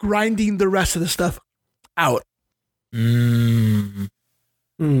start grinding the rest of the stuff out.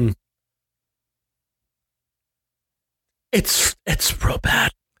 It's real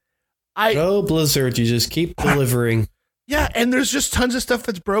bad. Blizzard, you just keep delivering. Yeah, and there's just tons of stuff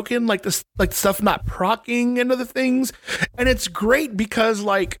that's broken, like this, like stuff not proccing and other things. And it's great because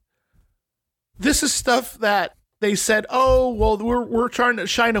like this is stuff that they said, oh, well, we're trying to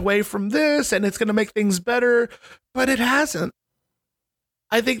shine away from this and it's going to make things better, but it hasn't.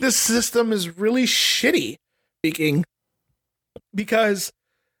 I think this system is really shitty, speaking, because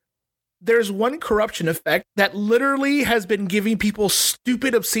there's one corruption effect that literally has been giving people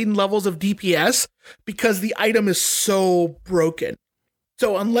stupid, obscene levels of DPS because the item is so broken.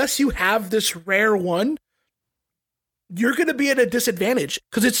 So unless you have this rare one, you're going to be at a disadvantage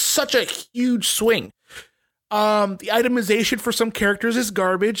because it's such a huge swing. The itemization for some characters is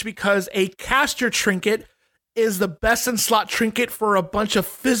garbage because a caster trinket is the best in slot trinket for a bunch of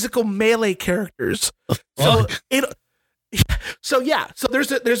physical melee characters. So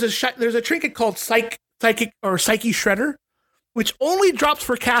there's a trinket called Psychic Shredder, which only drops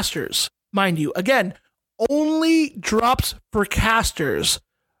for casters, mind you. Again, only drops for casters,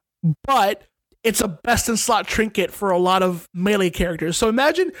 but it's a best in slot trinket for a lot of melee characters. So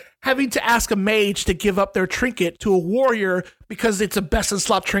imagine having to ask a mage to give up their trinket to a warrior because it's a best in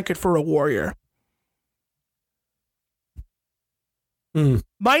slot trinket for a warrior.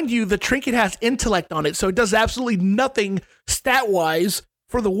 Mind you, the trinket has intellect on it, so it does absolutely nothing stat-wise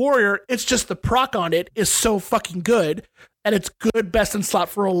for the warrior. It's just the proc on it is so fucking good, and it's good best in slot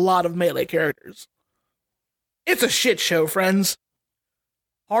for a lot of melee characters. It's a shit show, friends.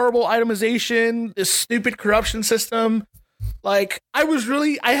 Horrible itemization, this stupid corruption system. Like, I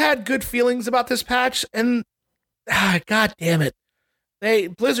had good feelings about this patch, and god damn it.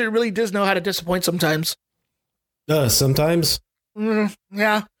 Blizzard really does know how to disappoint sometimes. Sometimes.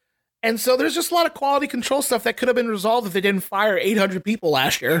 Yeah. And so there's just a lot of quality control stuff that could have been resolved if they didn't fire 800 people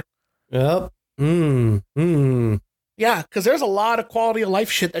last year. Yep. Yeah, because there's a lot of quality of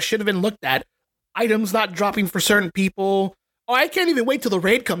life shit that should have been looked at. Items not dropping for certain people. Oh, I can't even wait till the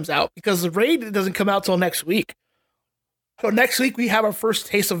raid comes out because the raid doesn't come out till next week. So next week we have our first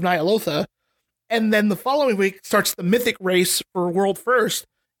taste of Nyalotha, and then the following week starts the mythic race for World First.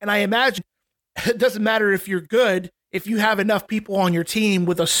 And I imagine it doesn't matter if you're good, if you have enough people on your team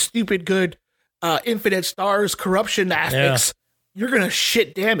with a stupid good infinite stars corruption aspects, you're gonna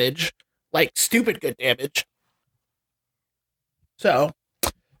shit damage, like stupid good damage. So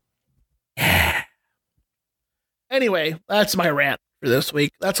anyway, that's my rant for this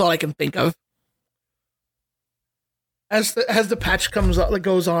week. That's all I can think of. As the patch goes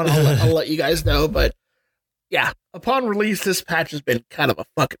on, I'll let you guys know. But yeah, upon release, this patch has been kind of a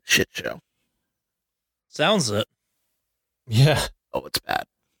fucking shit show. Sounds it. Yeah. Oh, it's bad.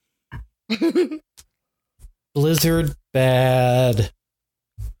 Blizzard bad.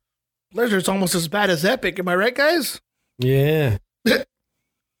 Blizzard's almost as bad as Epic. Am I right, guys? Yeah.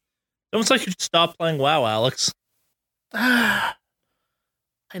 Almost like you should stop playing WoW, Alex. I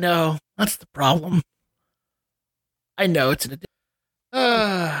know. That's the problem. I know it's an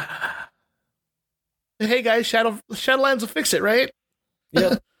hey guys, Shadowlands will fix it, right?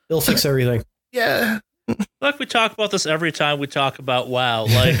 Yep. They'll fix everything. Yeah. Like we talk about this every time we talk about WoW.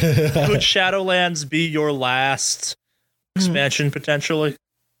 Like, could Shadowlands be your last expansion potentially?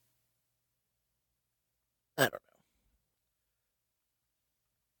 I don't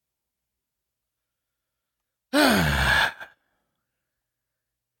know.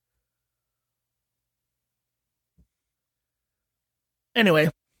 Anyway,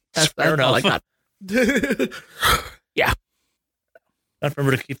 that's all I got. Yeah. I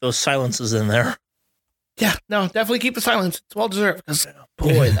remember to keep those silences in there. Yeah, no, definitely keep the silence. It's well deserved because,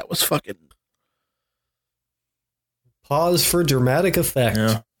 boy, that was fucking. Pause for dramatic effect.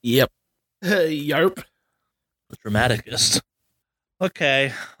 Yeah. Yep. Yarp. The dramaticist.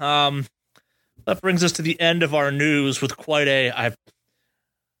 Okay. That brings us to the end of our news with quite a.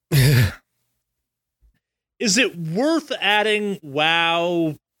 Is it worth adding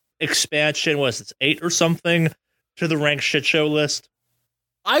WoW expansion? Was it 8 or something to the ranked shit show list?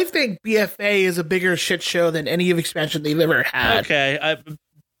 I think BFA is a bigger shit show than any of expansion they've ever had. Okay.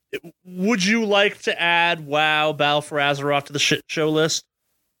 Would you like to add WoW Battle for Azeroth to the shit show list?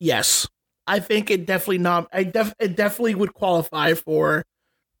 Yes. I think it definitely it definitely would qualify for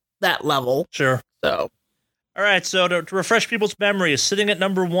that level. Sure. So. All right, so to refresh people's memories, sitting at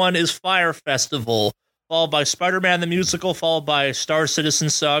number 1 is Fire Festival, followed by Spider-Man the Musical, followed by Star Citizen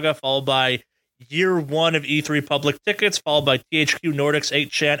Saga, followed by Year 1 of E3 public tickets, followed by THQ Nordic's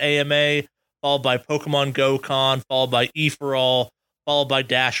 8chan AMA, followed by Pokemon Go Con, followed by E4All, followed by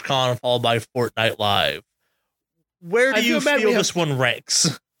DashCon, followed by Fortnite Live. Where do you feel this one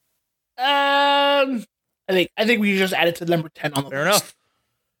ranks? I think we just add it to number 10 on the list. Fair enough.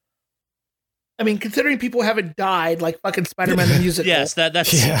 I mean, considering people haven't died like fucking Spider-Man the Musical. Yes, that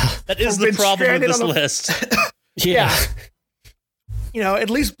is the problem with this list. Yeah. You know, at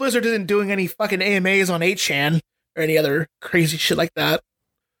least Blizzard isn't doing any fucking AMAs on 8chan or any other crazy shit like that.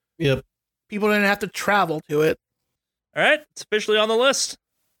 Yep. People didn't have to travel to it. All right, it's officially on the list.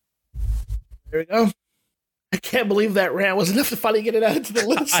 There we go. I can't believe that rant was enough to finally get it added to the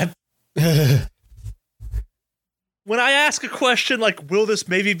list. When I ask a question like, will this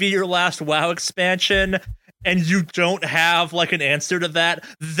maybe be your last WoW expansion, and you don't have like an answer to that,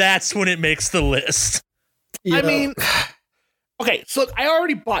 that's when it makes the list. Yeah. I mean, okay, so look, I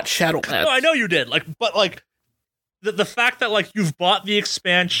already bought Shadowlands. No, I know you did. But the fact that like you've bought the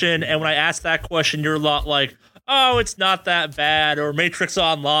expansion, and when I ask that question, you're a lot like, oh, it's not that bad, or Matrix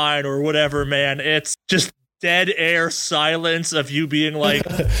Online, or whatever, man. It's just dead air silence of you being like,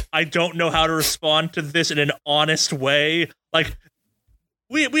 I don't know how to respond to this in an honest way. Like,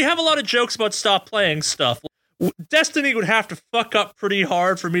 we have a lot of jokes about stop playing stuff. Destiny would have to fuck up pretty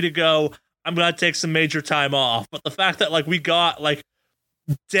hard for me to go, I'm gonna take some major time off. But the fact that like we got like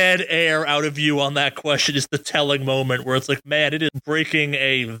dead air out of you on that question is the telling moment where it's like, man, it is breaking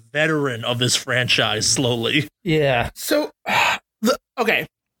a veteran of this franchise slowly. Yeah. So, okay.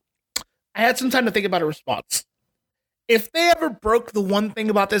 I had some time to think about a response. If they ever broke the one thing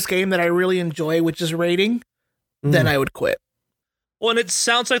about this game that I really enjoy, which is rating, then I would quit. Well, and it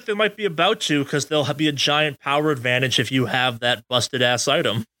sounds like they might be about to, because there'll be a giant power advantage if you have that busted ass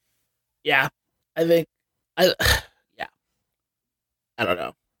item. Yeah, I think, I don't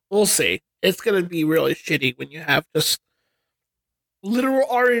know. We'll see. It's going to be really shitty when you have just literal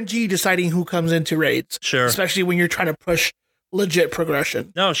RNG deciding who comes into raids. Sure. Especially when you're trying to push legit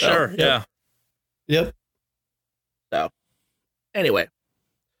progression. No, sure. So, yeah. Yep. So, anyway,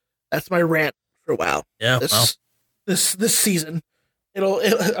 that's my rant for WoW. Yeah. This season,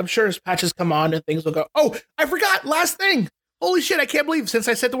 I'm sure as patches come on and things will go. Oh, I forgot. Last thing. Holy shit! I can't believe since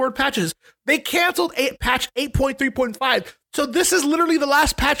I said the word patches, they canceled patch 8.3.5. So this is literally the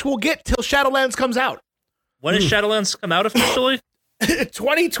last patch we'll get till Shadowlands comes out. When does Shadowlands come out officially?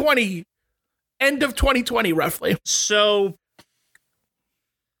 2020, end of 2020, roughly. So.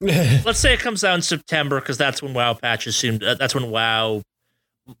 Let's say it comes out in September, because that's when WoW patches that's when WoW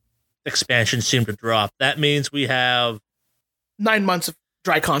expansions seem to drop. That means we have 9 months of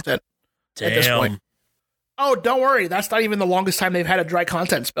dry content at this point. Oh, don't worry. That's not even the longest time they've had a dry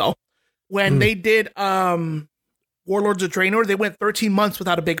content spell. When they did Warlords of Draenor, they went 13 months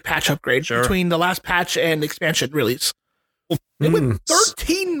without a big patch upgrade between the last patch and expansion release. They went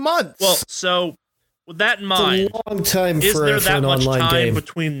 13 months. Well, so with that in mind, it's a long time is for there that an much online time game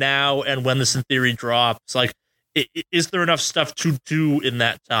between now and when this in theory drops? Like, is there enough stuff to do in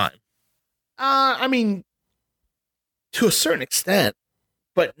that time? I mean, to a certain extent,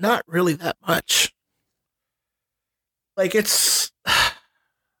 but not really that much. Like, it's...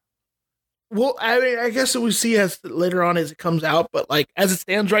 Well, I mean, I guess we'll see as later on as it comes out, but like, as it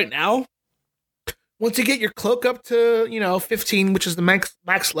stands right now, once you get your cloak up to, 15, which is the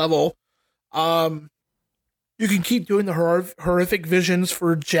max level, you can keep doing the horrific visions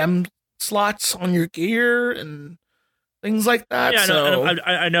for gem slots on your gear and things like that. Yeah, so.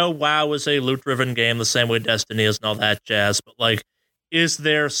 I know WoW is a loot-driven game the same way Destiny is and all that jazz, but like, is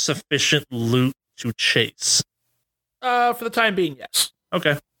there sufficient loot to chase? For the time being, yes.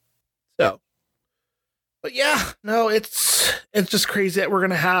 Okay. So, But yeah, no, it's just crazy that we're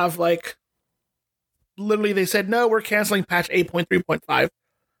gonna have like literally they said no, we're canceling patch 8.3.5.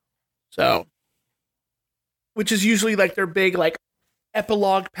 So, which is usually like their big like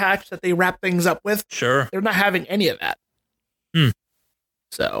epilogue patch that they wrap things up with. Sure, they're not having any of that.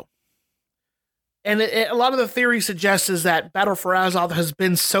 So, and a lot of the theory suggests is that Battle for Azeroth has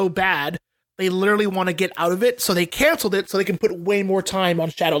been so bad they literally want to get out of it, so they canceled it so they can put way more time on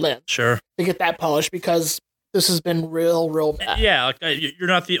Shadowlands. Sure, to get that polished because this has been real bad. Yeah, like you're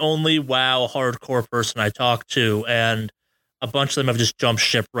not the only WoW hardcore person I talk to, and a bunch of them have just jumped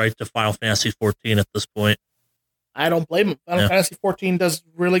ship right to Final Fantasy 14 at this point. I don't blame them. Final Fantasy 14 does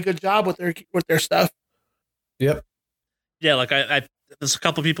a really good job with their stuff. Yep. Yeah, like I there's a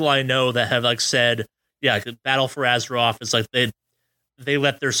couple of people I know that have like said, yeah, Battle for Azeroth is like they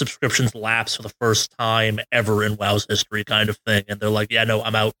let their subscriptions lapse for the first time ever in WoW's history, kind of thing, and they're like, yeah, no,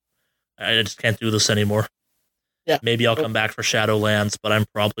 I'm out. I just can't do this anymore. Yeah, maybe I'll come back for Shadowlands, but I'm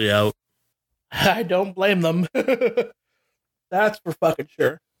probably out. I don't blame them. That's for fucking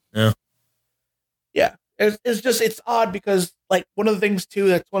sure. Yeah. Yeah. It's odd because like one of the things too,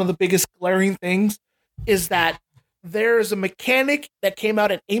 that's one of the biggest glaring things is that there's a mechanic that came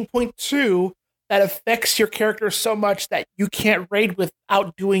out in 8.2 that affects your character so much that you can't raid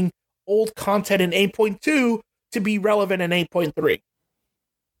without doing old content in 8.2 to be relevant in 8.3.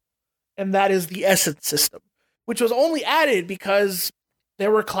 And that is the Essence system, which was only added because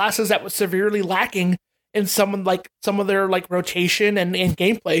there were classes that were severely lacking in some of their like rotation and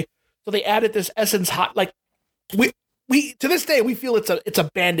gameplay. So they added this Essence hot, like we to this day we feel it's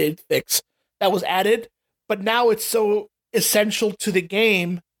a band-aid fix that was added, but now it's so essential to the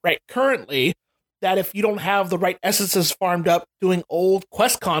game right currently that if you don't have the right essences farmed up doing old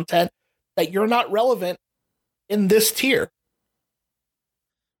quest content, that you're not relevant in this tier.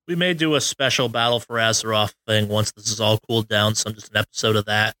 We may do a special Battle for Azeroth thing once this is all cooled down, so just an episode of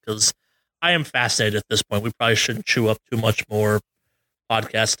that, because I am fascinated at this point. We probably shouldn't chew up too much more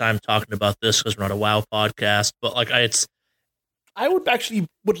podcast time talking about this because we're not a WoW podcast, but like I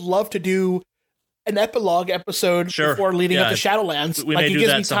would love to do an episode episode before leading up to Shadowlands. We may do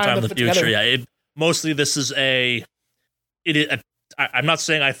that sometime in the future. Yeah, mostly this is I'm not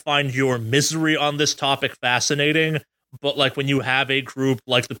saying I find your misery on this topic fascinating, but like when you have a group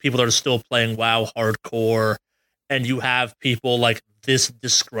like the people that are still playing WoW hardcore, and you have people like this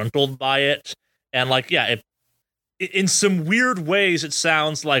disgruntled by it, and like in some weird ways it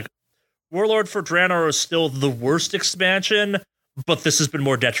sounds like Warlord for Draenor is still the worst expansion, but this has been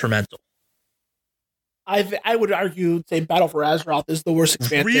more detrimental. I would argue, say Battle for Azeroth is the worst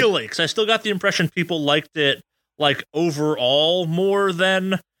expansion. Really? Because I still got the impression people liked it like overall more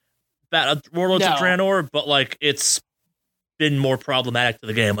than Warlords of Draenor, but like it's been more problematic to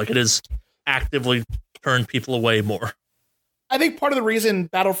the game. Like it has actively turned people away more. I think part of the reason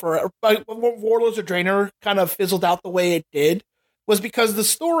Warlords of Draenor kind of fizzled out the way it did was because the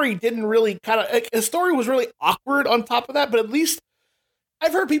story didn't really the story was really awkward on top of that, but at least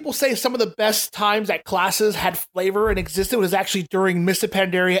I've heard people say some of the best times that classes had flavor and existed was actually during Mists of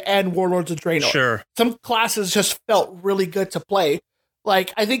Pandaria and Warlords of Draenor. Sure. Some classes just felt really good to play.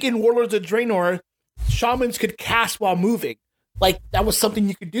 Like, I think in Warlords of Draenor, shamans could cast while moving. Like, that was something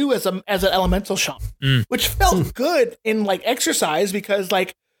you could do as an elemental shaman, which felt good in, like, exercise because,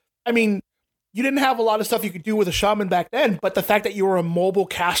 like, I mean, you didn't have a lot of stuff you could do with a shaman back then, but the fact that you were a mobile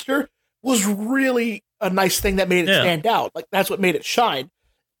caster was really a nice thing that made it stand out. Like, that's what made it shine.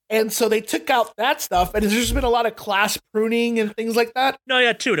 And so they took out that stuff, and there's just been a lot of class pruning and things like that. No,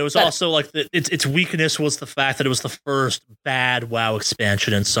 yeah, too. And it was also like its weakness was the fact that it was the first bad WoW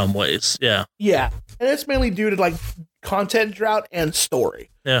expansion in some ways. Yeah. Yeah. And it's mainly due to like content drought and story.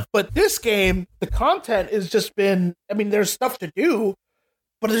 Yeah. But this game, the content has just been, I mean, there's stuff to do,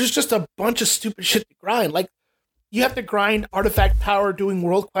 but there's just a bunch of stupid shit to grind. Like, you have to grind artifact power doing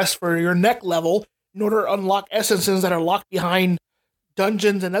world quests for your neck level in order to unlock essences that are locked behind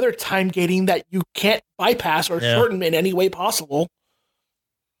dungeons and other time gating that you can't bypass or shorten in any way possible.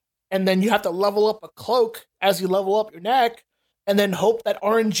 And then you have to level up a cloak as you level up your neck, and then hope that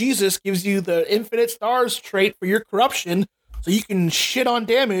RNGesus gives you the infinite stars trait for your corruption so you can shit on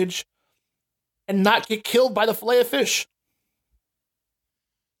damage and not get killed by the Filet-O-Fish.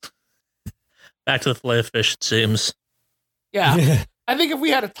 Back to the Filet-O-Fish, it seems. Yeah. I think if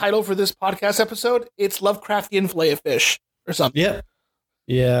we had a title for this podcast episode, it's Lovecraftian Filet-O-Fish or something. Yep.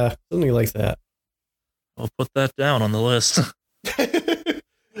 Yeah, something like that. I'll put that down on the list.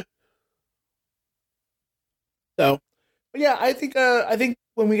 So, but yeah, I think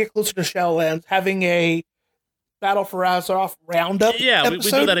when we get closer to Shadowlands, having a Battle for Azeroth roundup. Yeah, we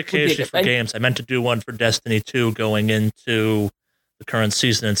do that occasionally for games. I meant to do one for Destiny 2 going into the current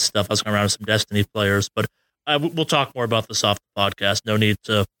season and stuff. I was going around with some Destiny players, but we'll talk more about this off the podcast. No need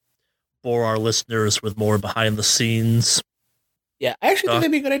to bore our listeners with more behind the scenes. Yeah, I actually think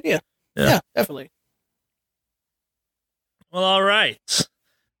that'd be a good idea. Yeah, definitely. Well, all right.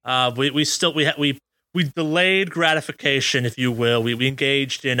 We delayed gratification, if you will. We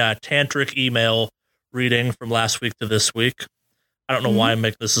engaged in a tantric email reading from last week to this week. I don't know why I'm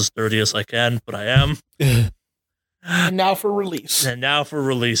making this as dirty as I can, but I am. And now for release.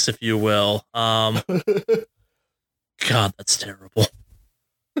 If you will. God, that's terrible.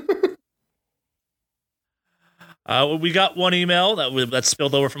 We got one email that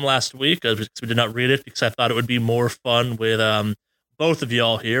spilled over from last week because we did not read it because I thought it would be more fun with both of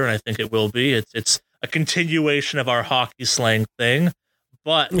y'all here, and I think it will be. It's a continuation of our hockey slang thing.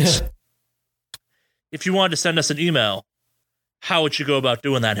 But if you wanted to send us an email, how would you go about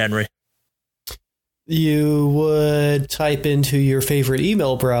doing that, Henry? You would type into your favorite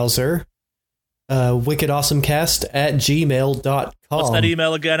email browser, wickedawesomecast@gmail.com. What's that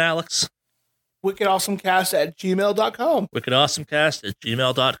email again, Alex? wickedawesomecast@gmail.com.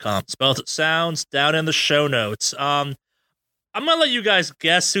 wickedawesomecast@gmail.com. Spell as it sounds down in the show notes. I'm going to let you guys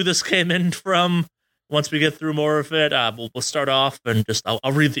guess who this came in from once we get through more of it. We'll start off and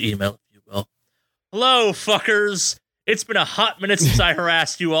I'll read the email, if you will. Hello, fuckers. It's been a hot minute since I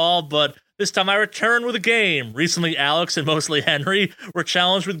harassed you all, but this time I return with a game. Recently, Alex and mostly Henry were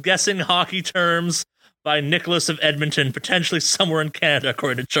challenged with guessing hockey terms by Nicholas of Edmonton, potentially somewhere in Canada,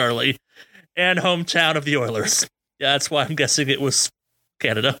 according to Charlie, and hometown of the Oilers. Yeah, that's why I'm guessing it was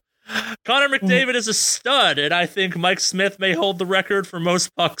Canada. Connor McDavid is a stud, and I think Mike Smith may hold the record for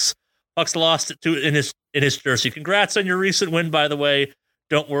most pucks lost in his jersey. Congrats on your recent win, by the way.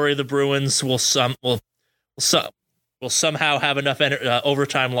 Don't worry, the Bruins will somehow have enough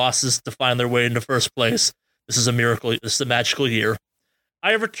overtime losses to find their way into first place. This is a miracle. This is a magical year.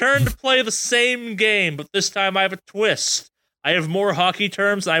 I have returned to play the same game, but this time I have a twist. I have more hockey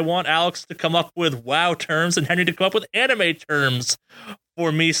terms, and I want Alex to come up with WoW terms and Henry to come up with anime terms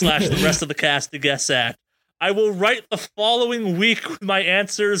for me / the rest of the cast to guess at. I will write the following week with my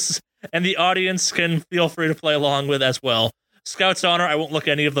answers, and the audience can feel free to play along with as well. Scout's honor, I won't look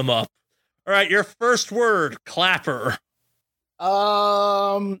any of them up. All right, your first word, clapper.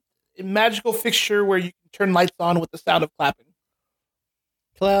 Magical fixture where you can turn lights on with the sound of clapping.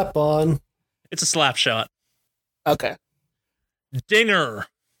 Clap on. It's a slap shot. Okay. Dinger.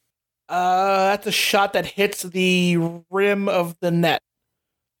 That's a shot that hits the rim of the net.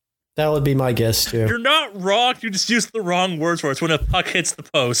 That would be my guess, too. You're not wrong. You just used the wrong words for it. It's when a puck hits the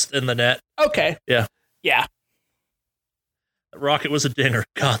post in the net. Okay. Yeah. Yeah. Rocket was a dinger.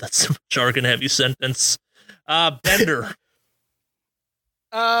 God, that's a jargon-heavy sentence. Bender.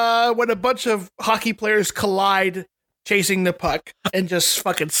 When a bunch of hockey players collide chasing the puck and just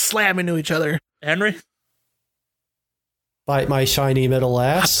fucking slam into each other. Henry? Bite my shiny middle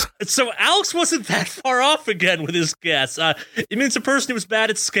ass. So Alex wasn't that far off again with his guess. It means a person who was bad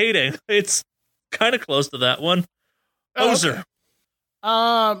at skating. It's kind of close to that one. Hoser. Okay.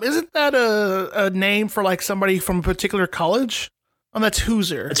 Isn't that a name for like somebody from a particular college? Oh, that's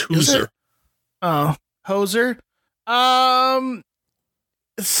Hoosier. It's Hoosier. Oh, Hoser. God,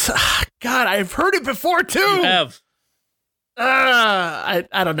 I've heard it before too. You have. I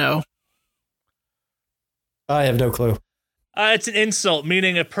don't know. I have no clue. It's an insult,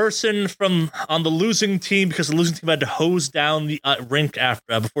 meaning a person on the losing team, because the losing team had to hose down the rink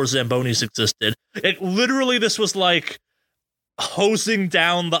before Zambonis existed. Literally, this was like hosing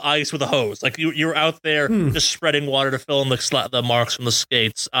down the ice with a hose. Like you were out there just spreading water to fill in the marks from the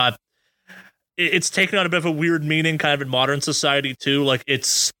skates. It's taken on a bit of a weird meaning, kind of in modern society too. Like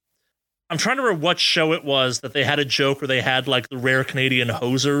I'm trying to remember what show it was that they had a joke where they had like the rare Canadian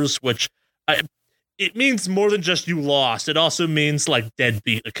hosers, which it means more than just you lost. It also means like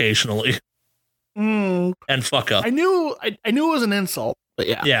deadbeat occasionally. And fuck up. I knew it was an insult, but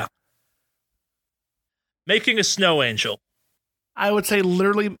yeah. Yeah. Making a snow angel. I would say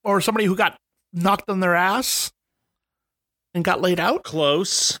literally, or somebody who got knocked on their ass and got laid out.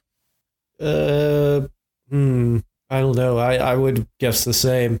 Close. I don't know. I would guess the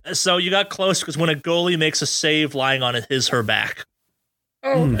same. So you got close because when a goalie makes a save lying on her back.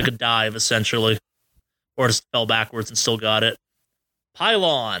 Like a dive, essentially. Or just fell backwards and still got it.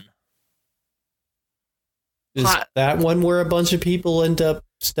 Pylon. Is that one where a bunch of people end up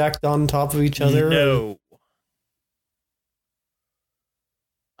stacked on top of each other? No.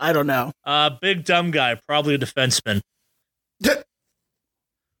 I don't know. Big dumb guy, probably a defenseman.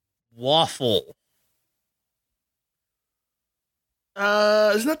 Waffle.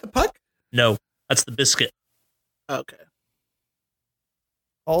 Isn't that the puck? No, that's the biscuit. Okay.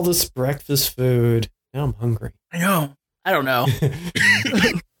 All this breakfast food. Now I'm hungry. I know. I don't know.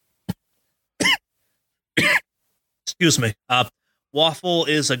 Excuse me. Waffle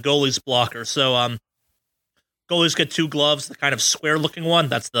is a goalie's blocker. So goalies get 2 gloves, the kind of square-looking one.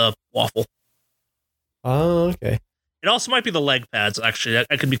 That's the waffle. Oh, okay. It also might be the leg pads, actually.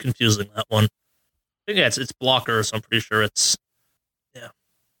 I could be confusing that one. I think it's blocker, so I'm pretty sure it's... Yeah.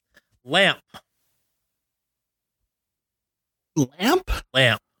 Lamp. Lamp?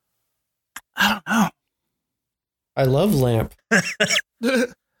 Lamp. I don't know. I love lamp.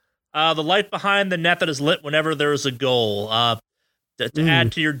 The light behind the net that is lit whenever there is a goal. To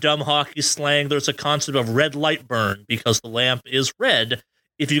add to your dumb hockey slang, there's a concept of red light burn, because the lamp is red.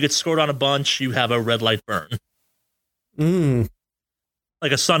 If you get scored on a bunch, you have a red light burn.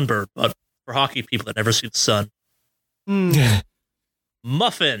 Like a sunbird, but for hockey people that never see the sun.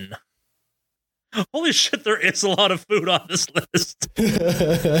 Muffin. Holy shit, there is a lot of food on this list.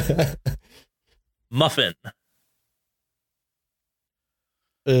 Muffin.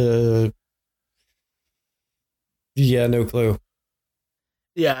 Yeah, no clue.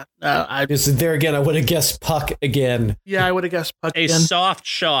 Yeah, there again, I would have guessed puck again. Yeah, I would have guessed puck again. A soft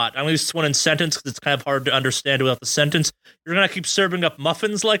shot. I'm going to use this one in sentence because it's kind of hard to understand without the sentence. You're going to keep serving up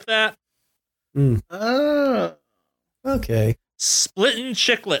muffins like that? Okay. Splitting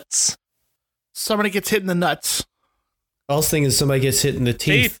chiclets. Somebody gets hit in the nuts. I was thinking somebody gets hit in the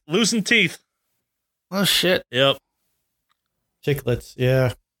teeth. Losing teeth. Oh, shit. Yep. Chiclets,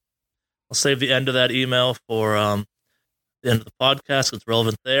 yeah. I'll save the end of that email for the end of the podcast. It's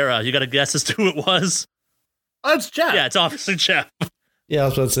relevant there. You got a guess as to who it was? Oh, it's Jeff. Yeah, it's obviously Jeff. Yeah, I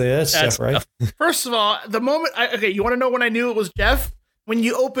was about to say, that's Jeff, right? First of all, the moment... you want to know when I knew it was Jeff? When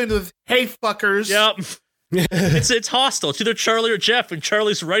you opened with, hey, fuckers. Yep. It's hostile. It's either Charlie or Jeff, and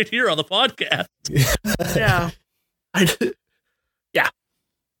Charlie's right here on the podcast. Yeah. Yeah.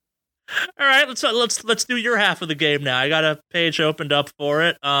 All right, let's do your half of the game now. I got a page opened up for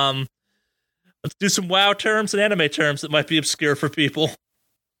it. Let's do some WoW terms and anime terms that might be obscure for people.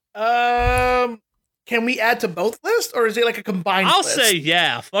 Can we add to both lists, or is it like a combined I'll list? say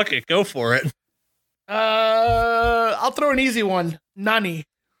yeah. Fuck it. Go for it. I'll throw an easy one. Nani.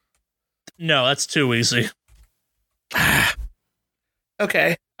 No, that's too easy.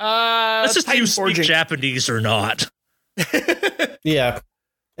 Okay. Let's just Titan you speak forging. Japanese or not. Yeah.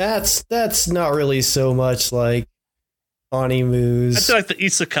 That's not really so much like animus. I feel like the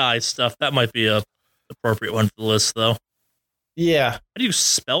isekai stuff, that might be a appropriate one for the list, though. Yeah. How do you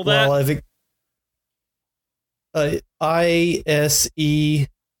spell that? Well, I think ISEK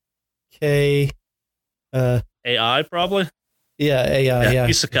AI, probably? Yeah, AI, yeah.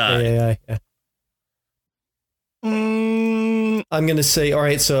 Isekai. AI, yeah. I'm going to say, all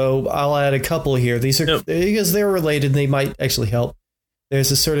right, so I'll add a couple here. These are, because they're related, they might actually help. There's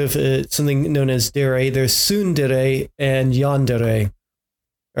a sort of something known as dere. There's tsundere and yandere.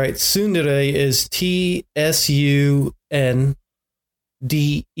 All right, tsundere is TSUNDERE.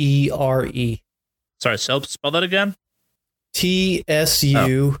 Sorry, spell that again?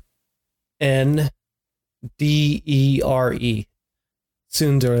 TSUNDERE.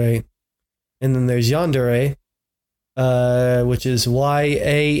 Tsundere. And then there's yandere, which is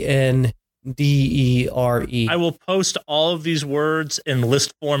YANDERE. I will post all of these words in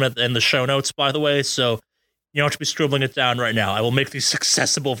list form in the show notes, by the way, so you don't have to be scribbling it down right now. I will make these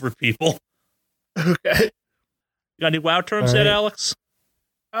accessible for people. Okay. You got any WoW terms yet, Alex?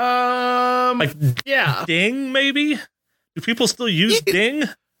 Yeah. Ding, maybe? Do people still use ding?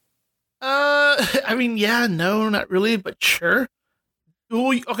 I mean, yeah, no, not really, but sure.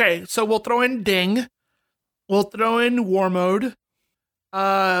 Ooh, okay, so we'll throw in ding. We'll throw in war mode.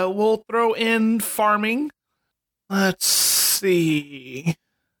 We'll throw in farming. Let's see.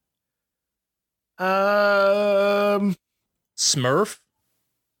 Smurf?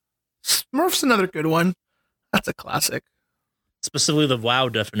 Smurf's another good one. That's a classic. Specifically the WoW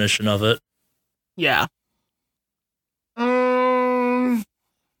definition of it. Yeah. I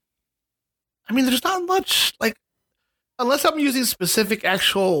mean, there's not much, like, unless I'm using specific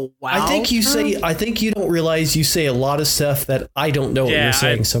actual WoW. I think you don't realize you say a lot of stuff that I don't know what you're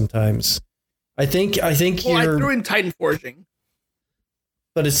saying sometimes. I think I you're... threw in Titan forging.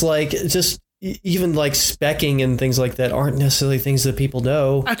 But it's like, just even like specking and things like that aren't necessarily things that people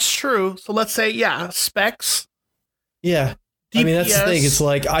know. That's true. So let's say, specs. Yeah. DPS. I mean, that's the thing. It's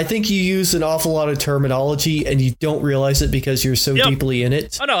like, I think you use an awful lot of terminology and you don't realize it because you're so deeply in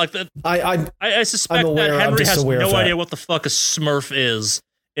it. Oh, no, like that. I suspect that Henry has no idea what the fuck a Smurf is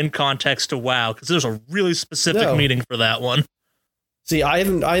in context to WoW, because there's a really specific meaning for that one. See, I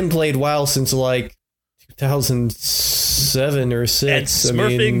haven't played WoW since like 2007 or 6. And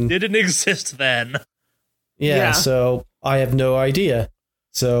smurfing didn't exist then. Yeah, so I have no idea.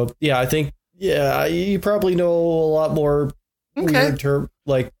 So yeah, I think you probably know a lot more weird term,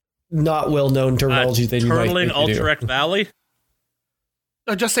 like not well known terminology than you might think you do. Turtling Alterac Valley.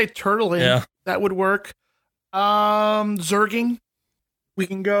 Or just say turtling. Yeah, that would work. Zerging. We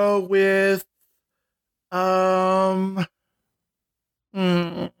can go with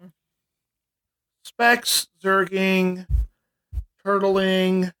Specs, Zerging,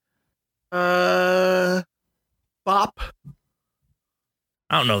 Turtling, Bop.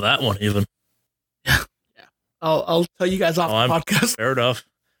 I don't know that one even. Yeah. I'll tell you guys off the podcast. Fair enough.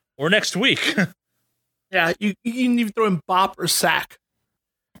 Or next week. Yeah, you can even throw in Bop or Sack.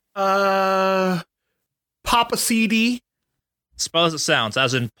 Pop a CD. Spell as it sounds,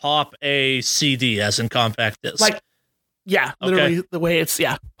 as in pop a CD, as in compact disc. Like, yeah, literally the way it's,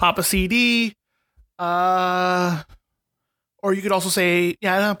 pop a CD. Or you could also say,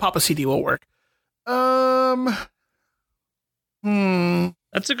 pop a CD will work. That's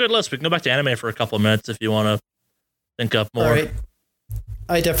a good list. We can go back to anime for a couple of minutes if you want to think up more. All right.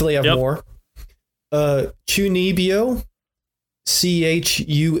 I definitely have more. Chunibyo.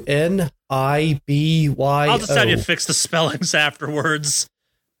 CHUNIBYO. I'll just have you fix the spellings afterwards.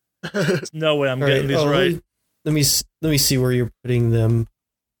 There's no way I'm getting these right. Let me see where you're putting them,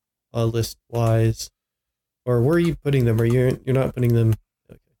 list wise, or where are you putting them? Or you're not putting them?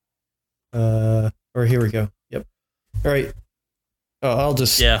 Okay. Or here we go. Yep. All right. Oh, I'll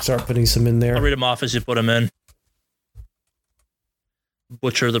just start putting some in there. I'll read them off as you put them in.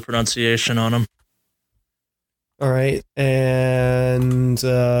 Butcher the pronunciation on them. All right, and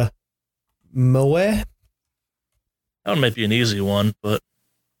Moe. That one might be an easy one, but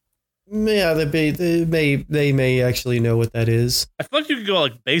yeah, they may actually know what that is. I feel like you could go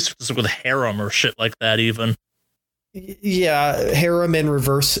like basic with harem or shit like that, even. Yeah, harem and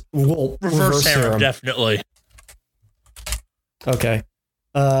reverse. Well, reverse harem, definitely. Okay.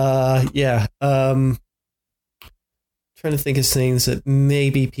 Yeah. Trying to think of things that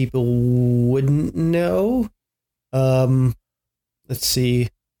maybe people wouldn't know. Let's see.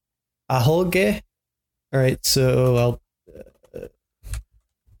 Ahoge. All right, so I'll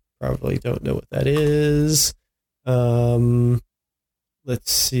probably don't know what that is.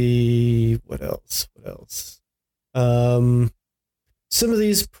 Let's see what else. Some of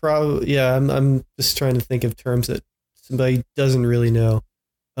these probably I'm just trying to think of terms that somebody doesn't really know.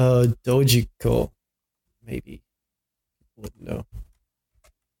 Dojiko, maybe wouldn't know.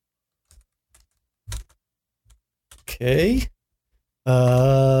 Okay.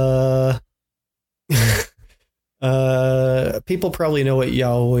 People probably know what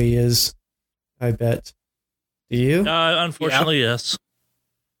yaoi is, I bet. Do you? Unfortunately, yes.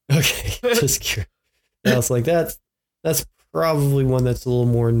 Okay, just curious. I was like, that's probably one that's a little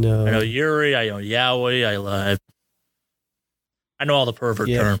more known. I know Yuri, I know yaoi, I know all the pervert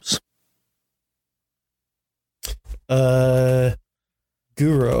terms.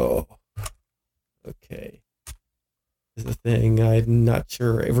 Guro. Okay. Is a thing I'm not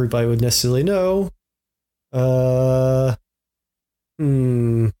sure everybody would necessarily know.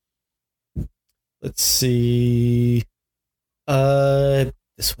 Let's see.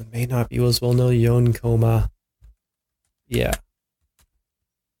 This one may not be as well known. Yonkoma. Yeah.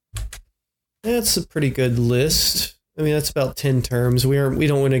 That's a pretty good list. I mean, that's about 10 terms. We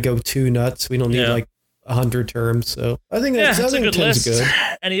don't want to go too nuts. We don't need like 100 terms. So I think that's a good list. Good.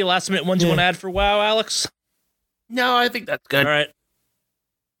 Any last minute ones you want to add for WoW, Alex? No, I think that's good. All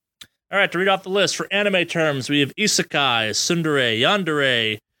right, to read off the list, for anime terms, we have isekai, tsundere,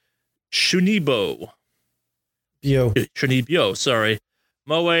 yandere, shunibo. Shunibyo, sorry.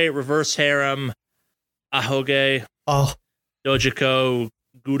 Moe, reverse harem, ahoge, dojiko,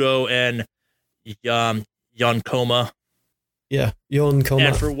 gudo, and yonkoma. Yeah, yonkoma.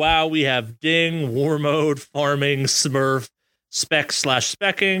 And for WoW, we have ding, war mode, farming, smurf,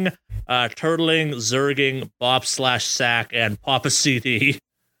 spec/specking, turtling, zerging, bop/sack, and papa CD.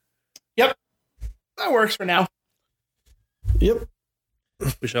 Yep, that works for now. Yep.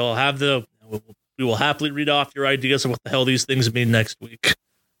 We shall have we will happily read off your ideas of what the hell these things mean next week.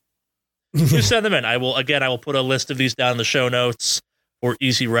 You send them in. I will put a list of these down in the show notes for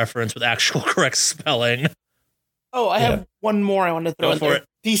easy reference with actual correct spelling. Oh, I have one more I want to throw in there.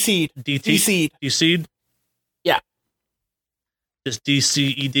 D-Seed. D-Seed? D-Seed? Yeah. Just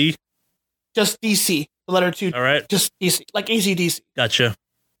D-C-E-D? Just D-C. The letter 2. All right. Just D-C. Like AC/DC. Gotcha.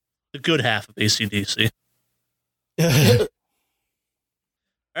 The good half of AC/DC. All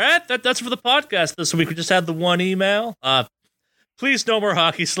right. That's for the podcast this week. We just had the one email. Please no more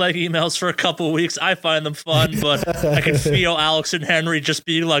hockey slag emails for a couple weeks. I find them fun, but I can feel Alex and Henry just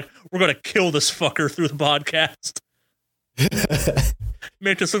being like, we're going to kill this fucker through the podcast.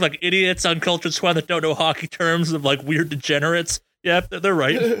 Make us look like idiots, uncultured swine that don't know hockey terms of like weird degenerates. Yeah, they're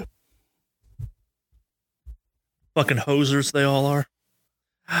right. Fucking hosers they all are.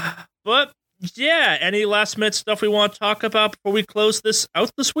 But yeah, any last minute stuff we want to talk about before we close this out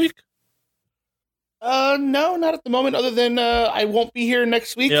this week? No, not at the moment, other than I won't be here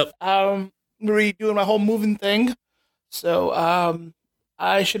next week. Yep. I'm redoing my whole moving thing. So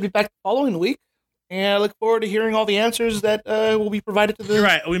I should be back the following week. And I look forward to hearing all the answers that will be provided to the... You're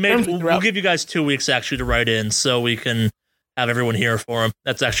right. We'll give you guys 2 weeks, actually, to write in so we can have everyone here for them.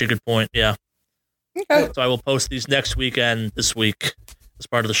 That's actually a good point, yeah. Okay. So I will post these next week and this week as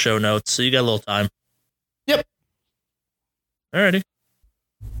part of the show notes, so you got a little time. Yep. Alrighty.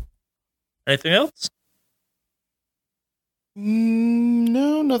 Anything else?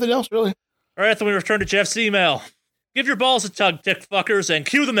 No, nothing else, really. All right, then we return to Jeff's email. Give your balls a tug, dick fuckers, and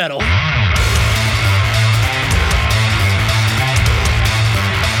cue the metal.